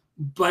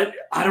 But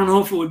I don't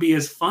know if it would be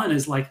as fun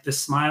as like the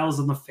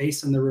smiles on the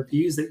face and the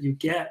reviews that you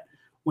get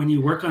when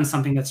you work on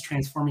something that's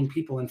transforming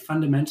people. And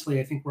fundamentally,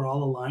 I think we're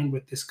all aligned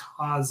with this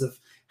cause of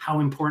how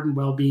important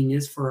well-being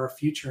is for our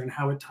future and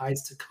how it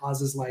ties to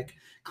causes like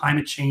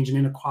climate change and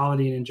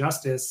inequality and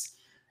injustice.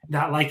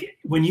 That like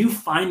when you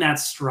find that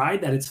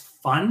stride, that it's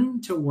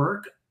fun to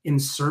work in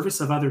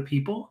service of other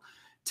people,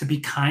 to be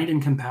kind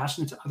and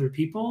compassionate to other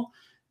people,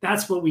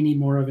 that's what we need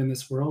more of in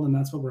this world. And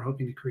that's what we're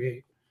hoping to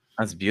create.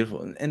 That's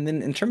beautiful. And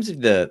then in terms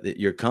of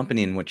your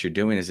company and what you're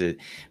doing, is it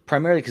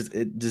primarily because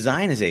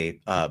design is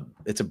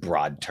it's a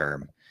broad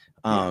term,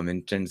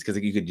 in terms, because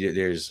you could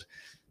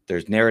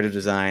there's narrative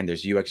design,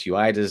 there's UX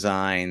UI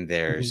design,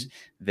 there's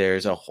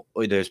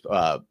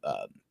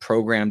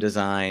program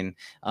design.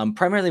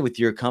 Primarily with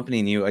your company,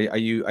 and are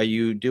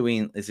you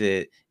doing, is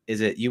it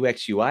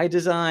UX UI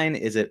design?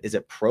 Is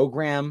it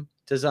program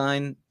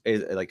design,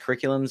 is it like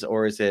curriculums,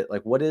 or is it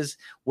like what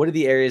are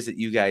the areas that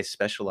you guys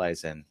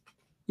specialize in?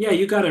 Yeah,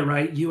 you got it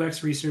right.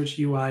 UX research,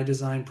 UI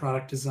design,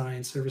 product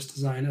design, service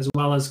design, as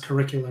well as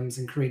curriculums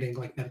and creating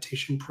like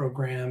meditation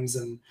programs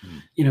and,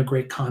 you know,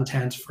 great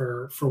content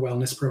for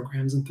wellness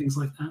programs and things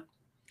like that.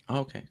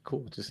 Okay,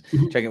 cool. Just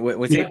checking.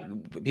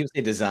 People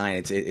say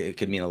design, it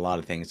could mean a lot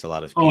of things to a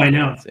lot of people. Oh, I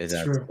know. It's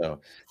true. So,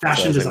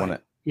 fashion design.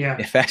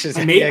 Fashion.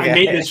 I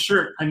made this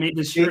shirt. I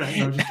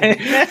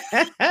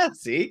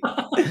See,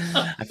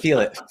 I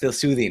feel it. I feel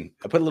soothing.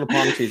 I put a little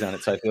palm trees on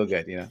it, so I feel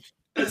good. You know.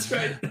 That's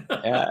right.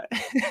 Yeah,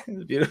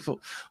 it's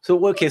beautiful.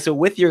 So okay, so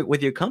with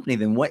your company,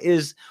 then what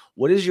is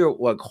your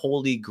like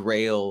holy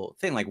grail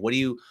thing? Like, what do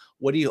you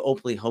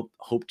hopefully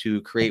hope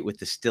to create with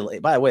the Still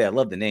Ape? By the way, I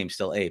love the name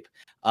Still Ape.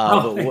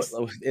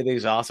 It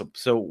is awesome.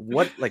 So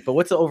but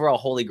what's the overall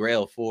holy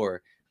grail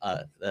for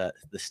the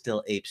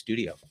Still Ape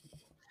studio?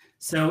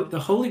 So the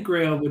holy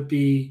grail would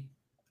be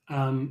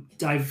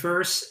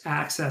diverse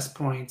access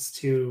points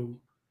to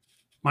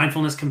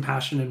mindfulness,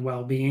 compassion, and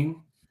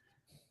well-being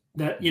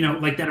that, you know,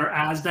 like that are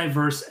as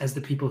diverse as the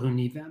people who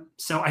need them.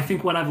 So I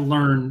think what I've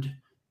learned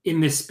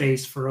in this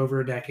space for over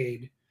a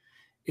decade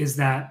is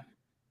that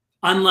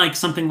unlike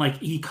something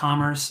like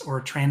e-commerce or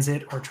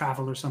transit or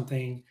travel or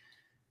something,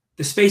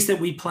 the space that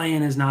we play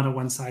in is not a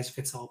one size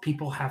fits all.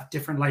 People have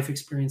different life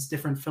experience,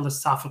 different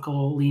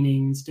philosophical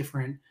leanings,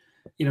 different,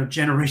 you know,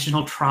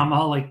 generational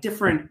trauma, like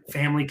different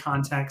family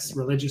contexts,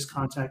 religious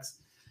contexts.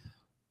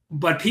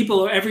 But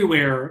people are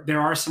everywhere.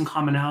 There are some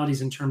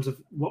commonalities in terms of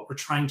what we're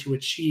trying to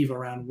achieve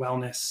around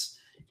wellness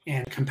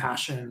and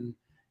compassion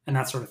and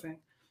that sort of thing.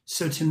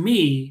 So to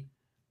me,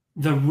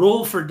 the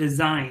role for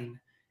design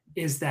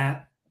is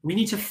that we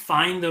need to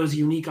find those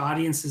unique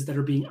audiences that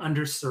are being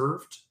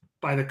underserved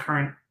by the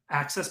current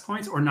access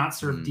points or not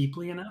served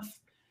deeply enough,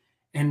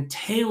 and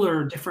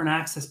tailor different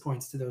access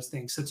points to those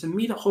things. So to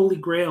me, the Holy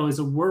Grail is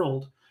a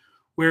world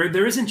where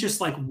there isn't just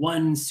like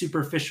one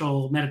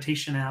superficial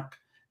meditation app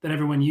that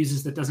everyone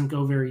uses that doesn't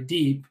go very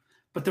deep,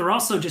 but there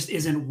also just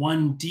isn't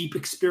one deep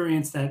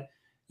experience that,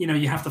 you know,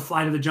 you have to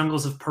fly to the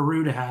jungles of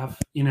Peru to have,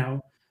 you know,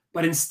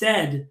 but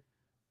instead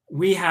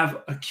we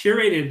have a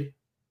curated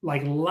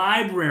like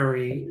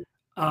library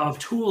of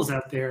tools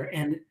out there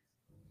and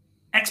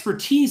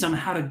expertise on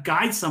how to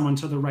guide someone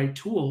to the right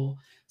tool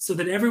so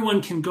that everyone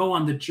can go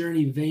on the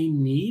journey they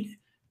need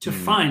to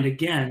find,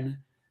 again,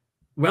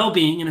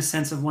 well-being in a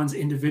sense of one's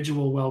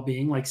individual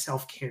well-being, like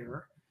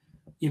self-care,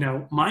 you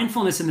know,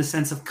 mindfulness in the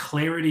sense of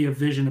clarity of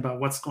vision about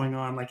what's going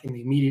on, like in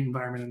the immediate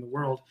environment in the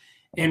world,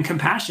 and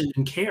compassion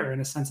and care, in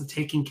a sense of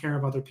taking care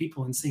of other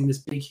people and seeing this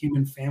big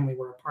human family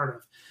we're a part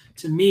of.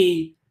 To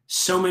me,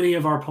 so many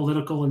of our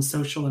political and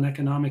social and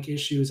economic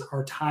issues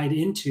are tied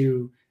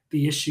into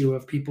the issue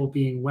of people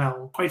being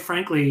well. Quite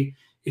frankly,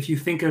 if you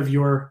think of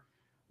your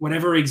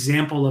whatever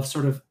example of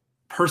sort of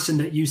person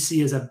that you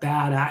see as a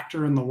bad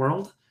actor in the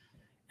world,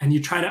 and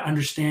you try to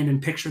understand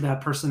and picture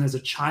that person as a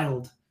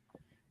child,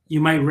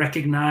 you might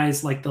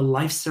recognize like the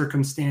life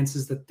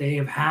circumstances that they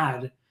have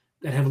had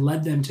that have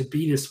led them to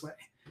be this way.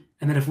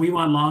 And that if we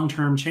want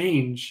long-term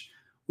change,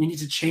 we need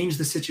to change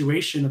the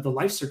situation of the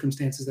life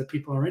circumstances that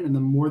people are in. And the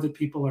more that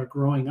people are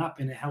growing up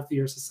in a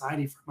healthier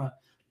society from a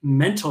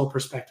mental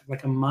perspective,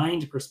 like a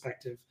mind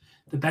perspective,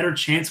 the better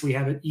chance we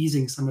have at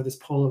easing some of this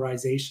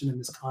polarization and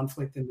this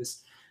conflict and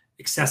this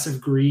excessive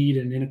greed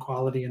and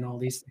inequality and all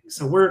these things.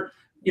 So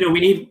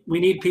we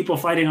need people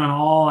fighting on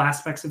all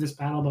aspects of this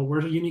battle, but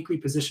we're uniquely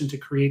positioned to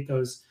create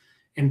those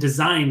and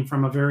design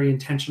from a very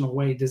intentional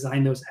way,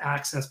 design those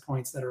access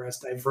points that are as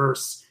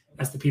diverse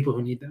as the people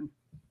who need them.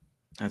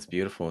 That's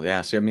beautiful.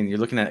 Yeah. So, I mean, you're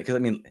looking at it because, I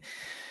mean,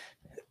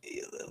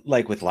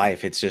 like with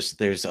life, it's just,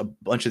 there's a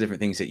bunch of different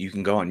things that you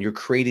can go on. You're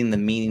creating the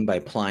meaning by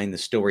applying the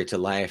story to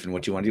life and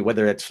what you want to do,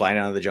 whether it's flying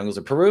out of the jungles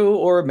of Peru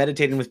or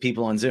meditating with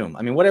people on Zoom.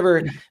 I mean,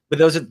 whatever, but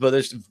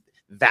there's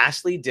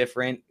vastly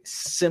different,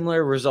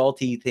 similar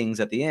resulty things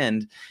at the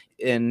end.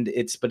 And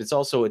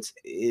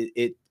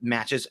it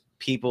matches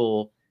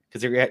people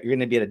because you're going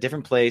to be at a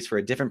different place for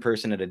a different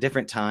person at a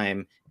different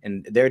time,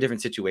 and they're a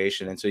different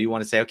situation. And so you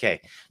want to say,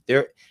 okay,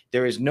 there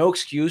is no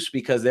excuse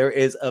because there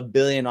is a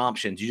billion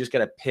options. You just got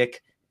to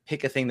pick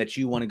a thing that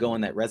you want to go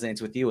in that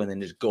resonates with you, and then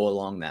just go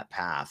along that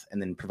path,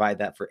 and then provide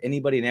that for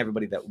anybody and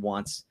everybody that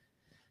wants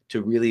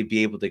to really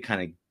be able to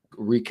kind of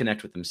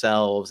reconnect with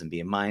themselves and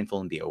be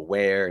mindful and be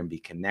aware and be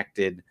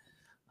connected.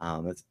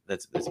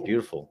 That's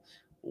beautiful.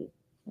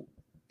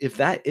 If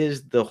that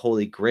is the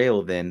Holy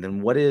Grail,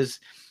 then what is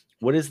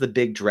the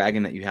big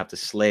dragon that you have to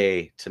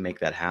slay to make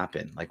that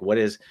happen? Like, what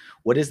is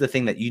the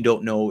thing that you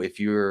don't know if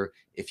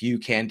you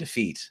can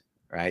defeat,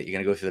 right? You're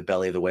going to go through the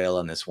belly of the whale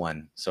on this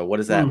one. So what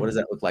does that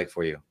look like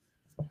for you?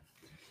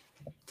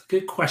 It's a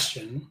good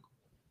question.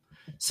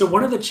 So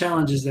one of the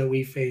challenges that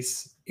we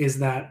face is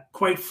that,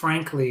 quite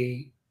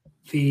frankly,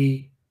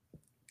 the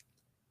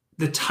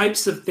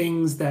types of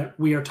things that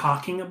we are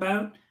talking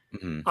about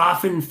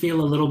often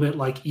feel a little bit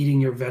like eating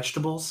your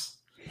vegetables.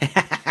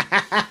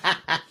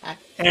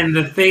 And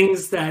the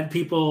things that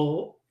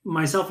people,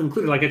 myself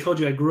included, like I told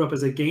you, I grew up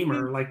as a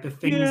gamer, like the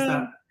things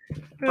that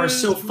are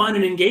so fun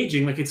and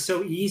engaging, like it's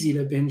so easy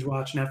to binge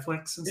watch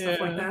Netflix and stuff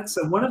like that.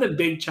 So one of the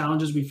big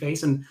challenges we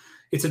face, and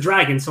it's a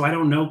dragon, so I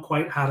don't know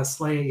quite how to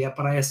slay it yet,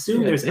 but I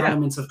assume there's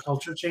elements of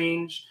culture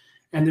change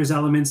and there's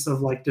elements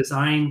of like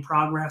design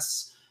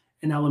progress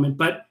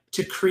but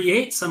to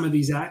create some of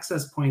these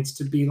access points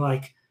to be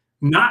like,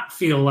 not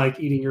feel like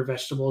eating your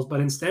vegetables, but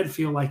instead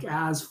feel like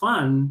as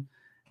fun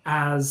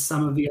as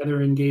some of the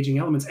other engaging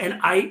elements. And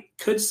I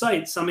could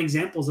cite some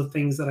examples of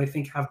things that I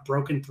think have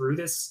broken through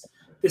this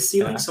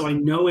ceiling. So I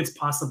know it's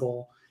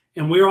possible.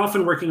 And we're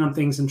often working on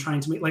things and trying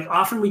to make, like,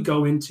 often we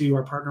go into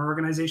our partner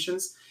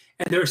organizations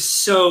and they're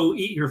so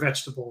eat your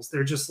vegetables.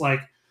 They're just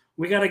like,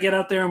 we got to get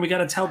out there and we got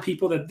to tell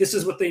people that this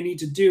is what they need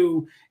to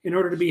do in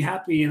order to be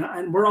happy.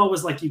 And we're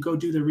always like, you go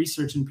do the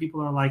research and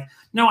people are like,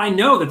 no, I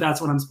know that that's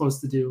what I'm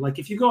supposed to do. Like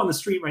if you go on the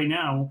street right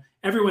now,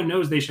 everyone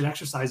knows they should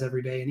exercise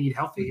every day and eat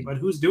healthy, but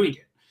who's doing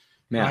it?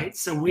 Yeah. Right.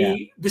 So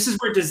this is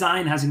where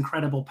design has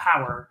incredible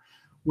power,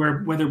 where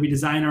whether we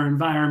design our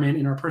environment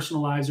in our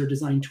personal lives or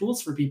design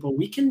tools for people,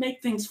 we can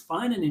make things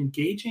fun and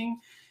engaging.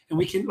 And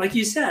we can, like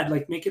you said,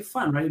 like make it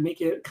fun, right?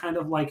 Make it kind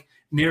of like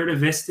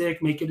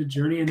narrativistic, make it a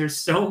journey. And there's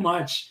so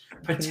much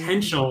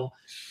potential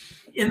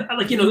in,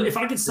 like, you know, if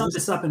I could sum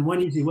this up in one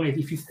easy way,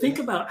 if you think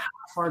about how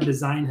far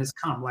design has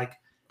come, like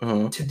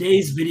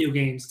today's video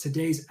games,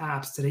 today's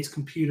apps, today's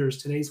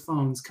computers, today's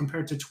phones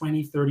compared to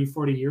 20, 30,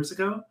 40 years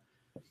ago,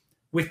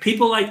 with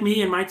people like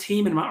me and my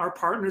team and our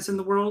partners in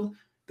the world,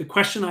 the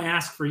question I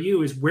ask for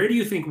you is, where do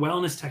you think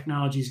wellness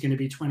technology is going to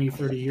be 20,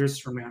 30 years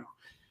from now,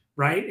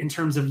 right? In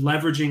terms of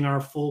leveraging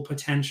our full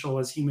potential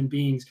as human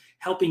beings,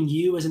 helping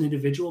you as an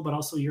individual, but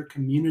also your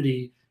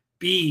community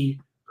be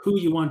who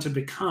you want to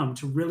become,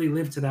 to really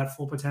live to that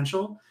full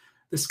potential.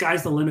 The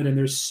sky's the limit, and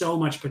there's so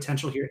much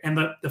potential here. And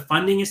the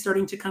funding is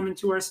starting to come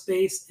into our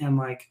space, and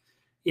like,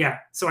 yeah.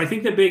 So I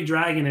think the big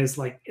dragon is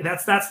like,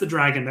 that's the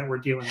dragon that we're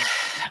dealing with.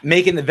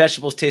 Making the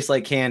vegetables taste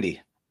like candy.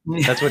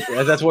 That's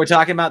what we're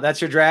talking about. That's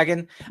your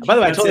dragon. By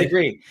the way, I totally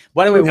agree.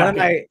 By the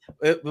way,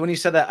 when you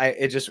said that,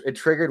 it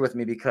triggered with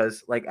me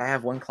because like I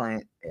have one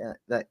client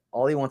that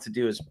all he wants to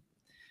do is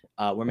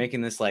we're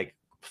making this like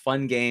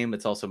fun game.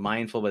 It's also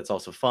mindful, but it's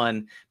also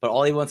fun. But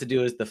all he wants to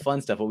do is the fun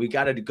stuff. But we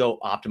got to go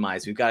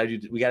optimize. We got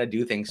to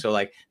do things. So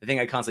like the thing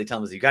I constantly tell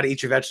him is, you got to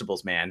eat your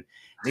vegetables, man. And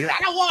he's like,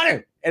 I don't want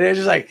to. And it's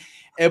just like,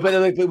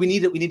 but we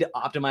need to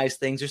optimize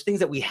things. There's things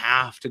that we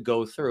have to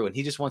go through. And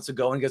he just wants to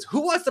go and he goes,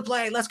 who wants to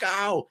play? Let's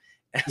go.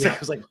 I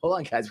was like, hold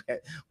on, guys,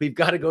 we've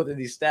got to go through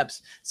these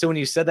steps. So when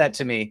you said that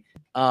to me,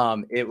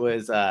 it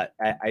was I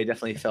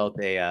definitely felt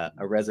a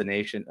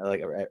resonation,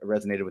 like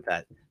resonated with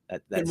that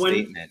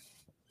statement.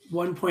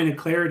 One point of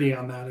clarity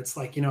on that, it's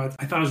like, I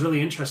thought it was really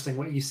interesting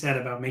what you said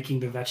about making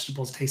the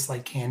vegetables taste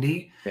like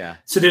candy. Yeah.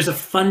 So there's a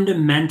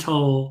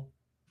fundamental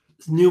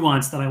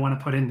nuance that I want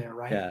to put in there,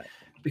 right? Yeah.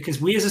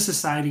 Because we as a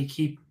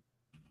society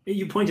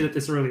you pointed at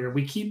this earlier,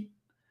 we keep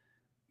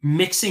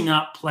mixing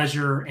up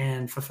pleasure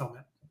and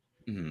fulfillment,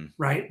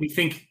 right? We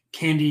think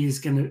candy is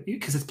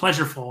because it's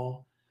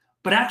pleasureful,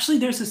 but actually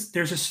there's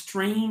a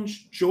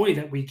strange joy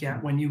that we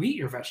get when you eat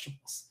your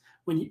vegetables.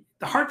 The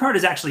hard part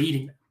is actually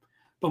eating them.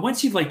 But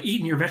once you've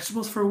eaten your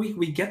vegetables for a week,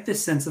 we get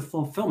this sense of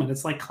fulfillment.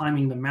 It's like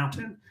climbing the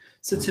mountain.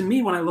 So to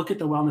me, when I look at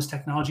the wellness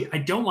technology, I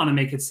don't want to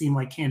make it seem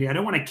like candy. I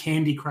don't want a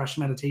Candy Crush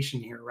meditation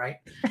here, right?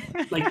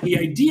 The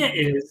idea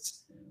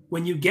is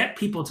when you get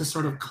people to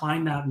sort of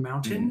climb that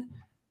mountain,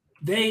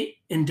 they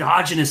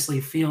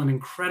endogenously feel an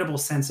incredible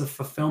sense of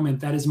fulfillment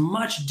that is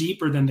much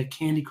deeper than the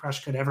Candy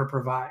Crush could ever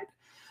provide.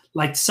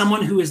 Like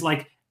someone who is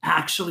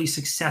actually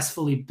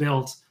successfully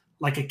built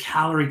a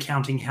calorie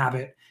counting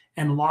habit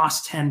and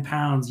lost 10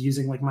 pounds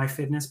using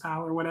MyFitnessPal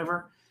or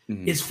whatever,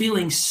 is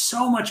feeling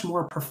so much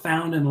more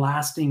profound and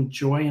lasting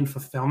joy and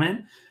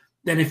fulfillment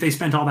than if they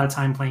spent all that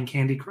time playing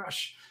Candy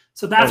Crush.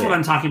 So that's what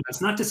I'm talking about.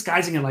 It's not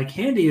disguising it like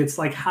candy. It's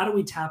how do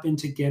we tap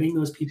into getting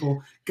those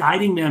people,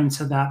 guiding them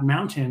to that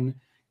mountain,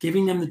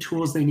 giving them the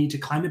tools they need to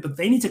climb it, but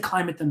they need to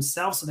climb it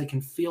themselves so they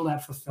can feel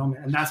that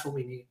fulfillment. And that's what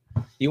we need.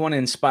 You want to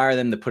inspire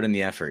them to put in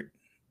the effort.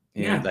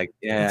 And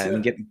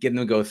get them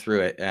to go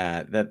through it.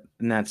 That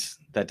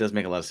does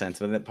make a lot of sense.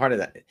 But part of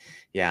that,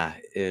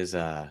 is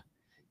that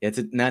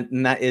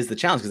is the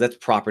challenge, because that's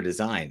proper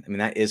design. I mean,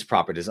 that is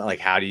proper design.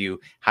 How do you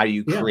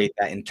create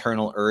that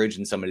internal urge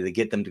in somebody to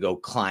get them to go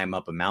climb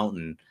up a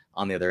mountain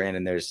on the other end?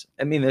 And there's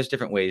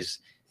different ways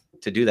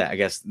to do that. I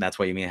guess that's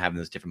why you mean having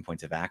those different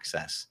points of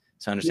access.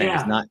 So I understand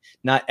it's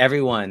not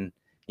everyone.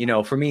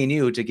 For me and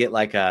you to get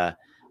I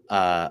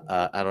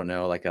don't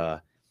know,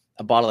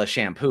 a bottle of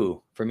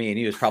shampoo for me and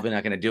you is probably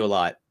not going to do a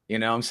lot. You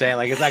know what I'm saying?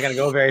 It's not going to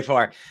go very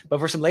far. But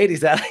for some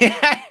ladies that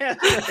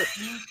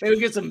maybe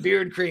get some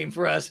beard cream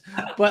for us.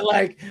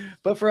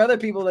 But for other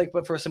people,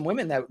 but for some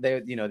women that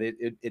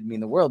it'd mean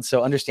the world.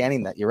 So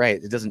understanding that, you're right.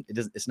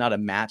 It's not a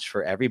match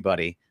for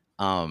everybody.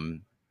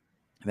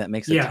 That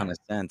makes a ton of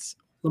sense.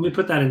 Let me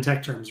put that in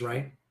tech terms,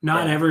 right?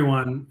 Not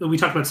everyone, we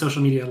talked about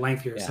social media at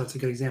length here, so it's a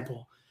good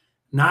example.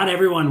 Not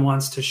everyone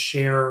wants to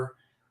share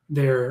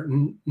their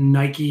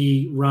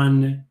Nike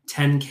run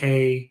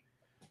 10K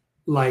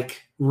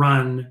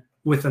run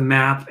with a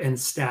map and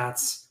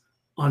stats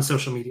on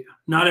social media.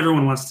 Not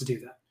everyone wants to do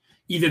that.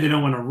 Either they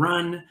don't want to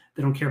run,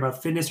 they don't care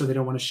about fitness, or they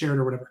don't want to share it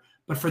or whatever.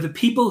 But for the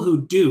people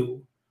who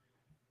do,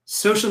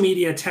 social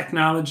media,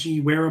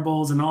 technology,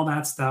 wearables, and all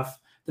that stuff,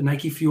 the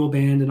Nike Fuel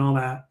Band and all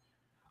that,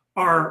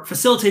 are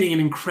facilitating an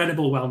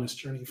incredible wellness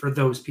journey for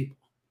those people.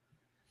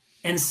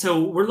 And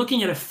so we're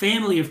looking at a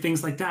family of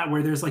things like that,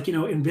 where there's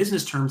in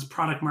business terms,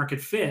 product market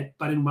fit,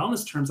 but in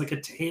wellness terms, a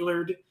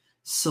tailored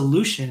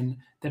solution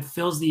that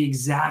fills the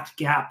exact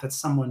gap that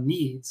someone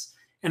needs.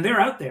 And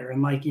they're out there.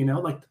 And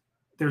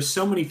there's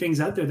so many things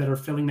out there that are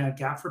filling that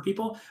gap for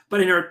people.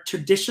 But in our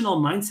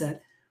traditional mindset,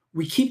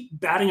 we keep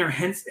batting our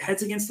heads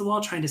against the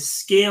wall, trying to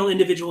scale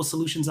individual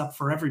solutions up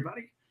for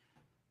everybody.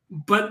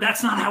 But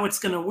that's not how it's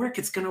going to work.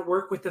 It's going to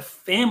work with the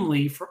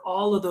family for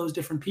all of those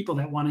different people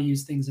that want to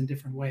use things in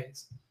different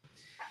ways.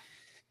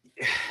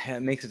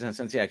 It makes a ton of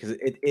sense. Yeah, because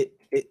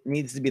it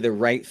needs to be the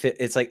right fit.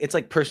 It's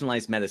like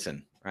personalized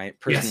medicine, right?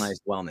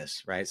 Personalized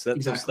wellness, right? So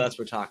that's what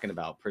we're talking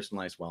about.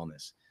 Personalized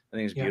wellness. I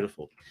think it's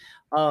beautiful.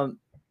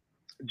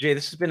 Jay,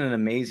 this has been an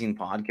amazing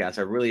podcast.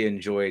 I really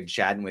enjoyed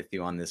chatting with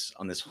you on this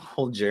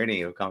whole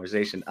journey of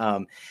conversation.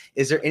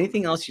 Is there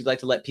anything else you'd like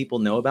to let people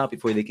know about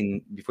before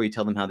you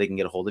tell them how they can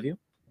get a hold of you?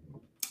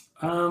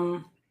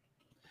 I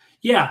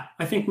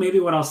think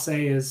maybe what I'll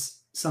say is,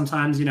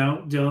 sometimes,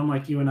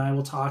 Dylan, you and I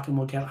will talk and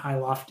we'll get high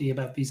lofty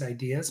about these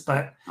ideas.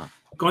 But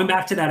going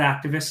back to that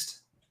activist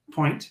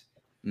point,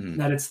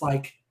 that it's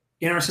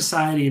in our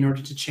society, in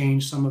order to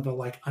change some of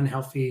the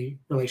unhealthy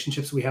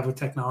relationships we have with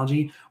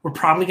technology, we're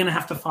probably going to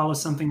have to follow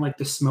something like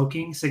the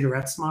smoking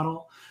cigarettes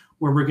model,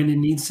 where we're going to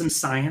need some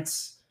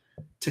science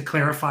to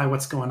clarify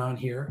what's going on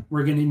here.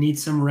 We're going to need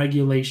some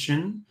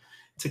regulation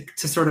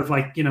to sort of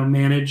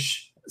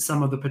manage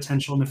some of the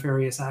potential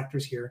nefarious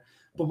actors here.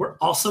 But we're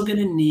also going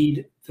to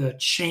need the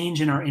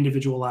change in our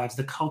individual lives,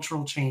 the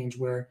cultural change,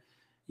 where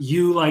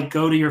you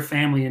go to your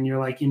family and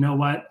you're you know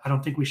what, I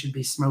don't think we should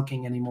be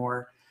smoking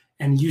anymore.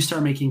 And you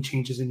start making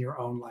changes in your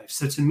own life.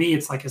 So to me,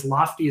 it's as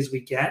lofty as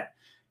we get,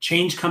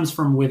 change comes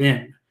from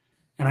within.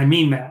 And I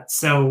mean that.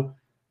 So,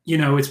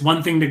 it's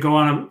one thing to go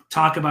on and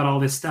talk about all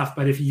this stuff,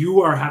 but if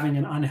you are having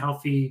an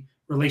unhealthy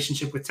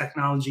relationship with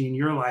technology in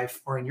your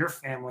life or in your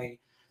family,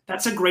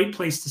 that's a great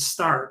place to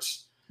start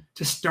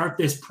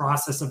this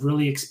process of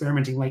really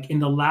experimenting, in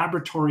the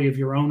laboratory of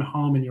your own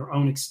home and your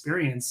own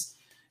experience.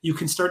 you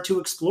can start to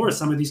explore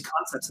some of these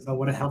concepts about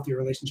what a healthier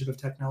relationship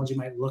with technology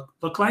might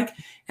look like.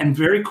 And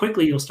very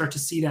quickly, you'll start to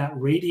see that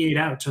radiate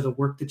out to the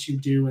work that you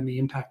do and the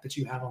impact that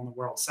you have on the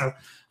world. So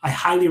I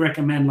highly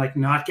recommend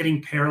not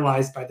getting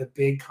paralyzed by the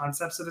big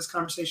concepts of this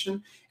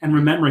conversation. And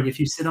remembering, if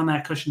you sit on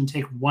that cushion and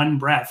take one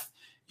breath,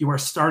 you are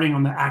starting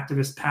on the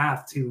activist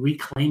path to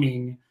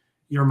reclaiming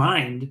your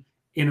mind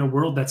in a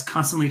world that's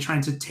constantly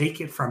trying to take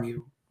it from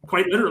you,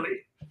 quite literally.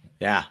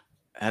 Yeah,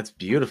 that's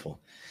beautiful.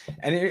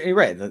 And you're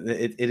right.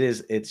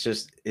 It's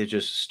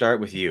just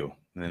start with you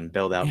and then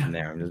build out from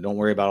there. And don't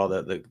worry about all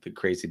the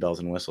crazy bells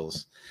and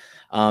whistles.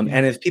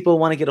 And if people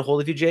want to get a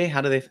hold of you, Jay, how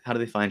do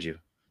they find you?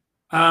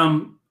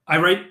 I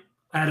write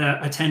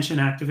at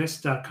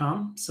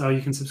attentionactivist.com. So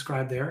you can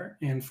subscribe there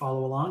and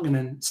follow along. And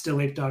then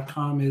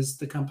stillape.com is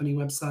the company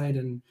website,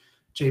 and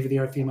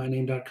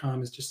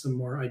jayvithyarthi.myname.com is just some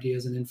more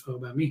ideas and info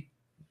about me.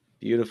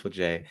 Beautiful,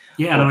 Jay.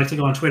 Yeah, and I like to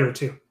go on Twitter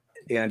too.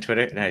 Yeah, on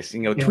Twitter. Nice.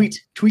 You can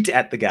tweet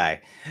at the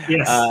guy.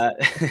 Yes.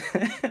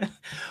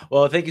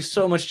 Well, thank you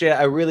so much, Jay.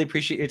 I really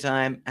appreciate your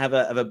time. Have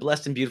a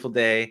blessed and beautiful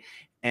day.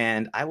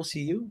 And I will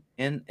see you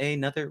in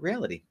another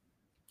reality.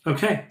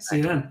 Okay. See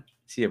you then.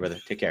 See you, brother.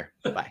 Take care.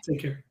 Bye.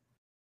 Take care.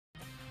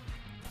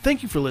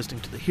 Thank you for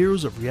listening to the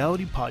Heroes of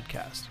Reality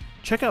podcast.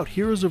 Check out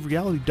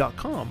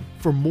heroesofreality.com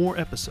for more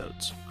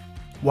episodes.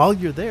 While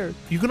you're there,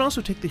 you can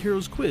also take the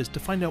Heroes Quiz to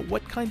find out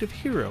what kind of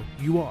hero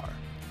you are.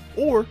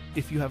 Or,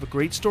 if you have a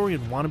great story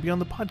and want to be on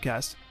the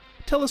podcast,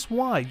 tell us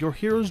why your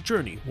hero's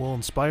journey will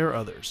inspire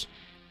others.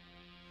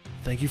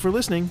 Thank you for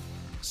listening.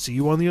 See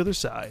you on the other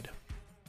side.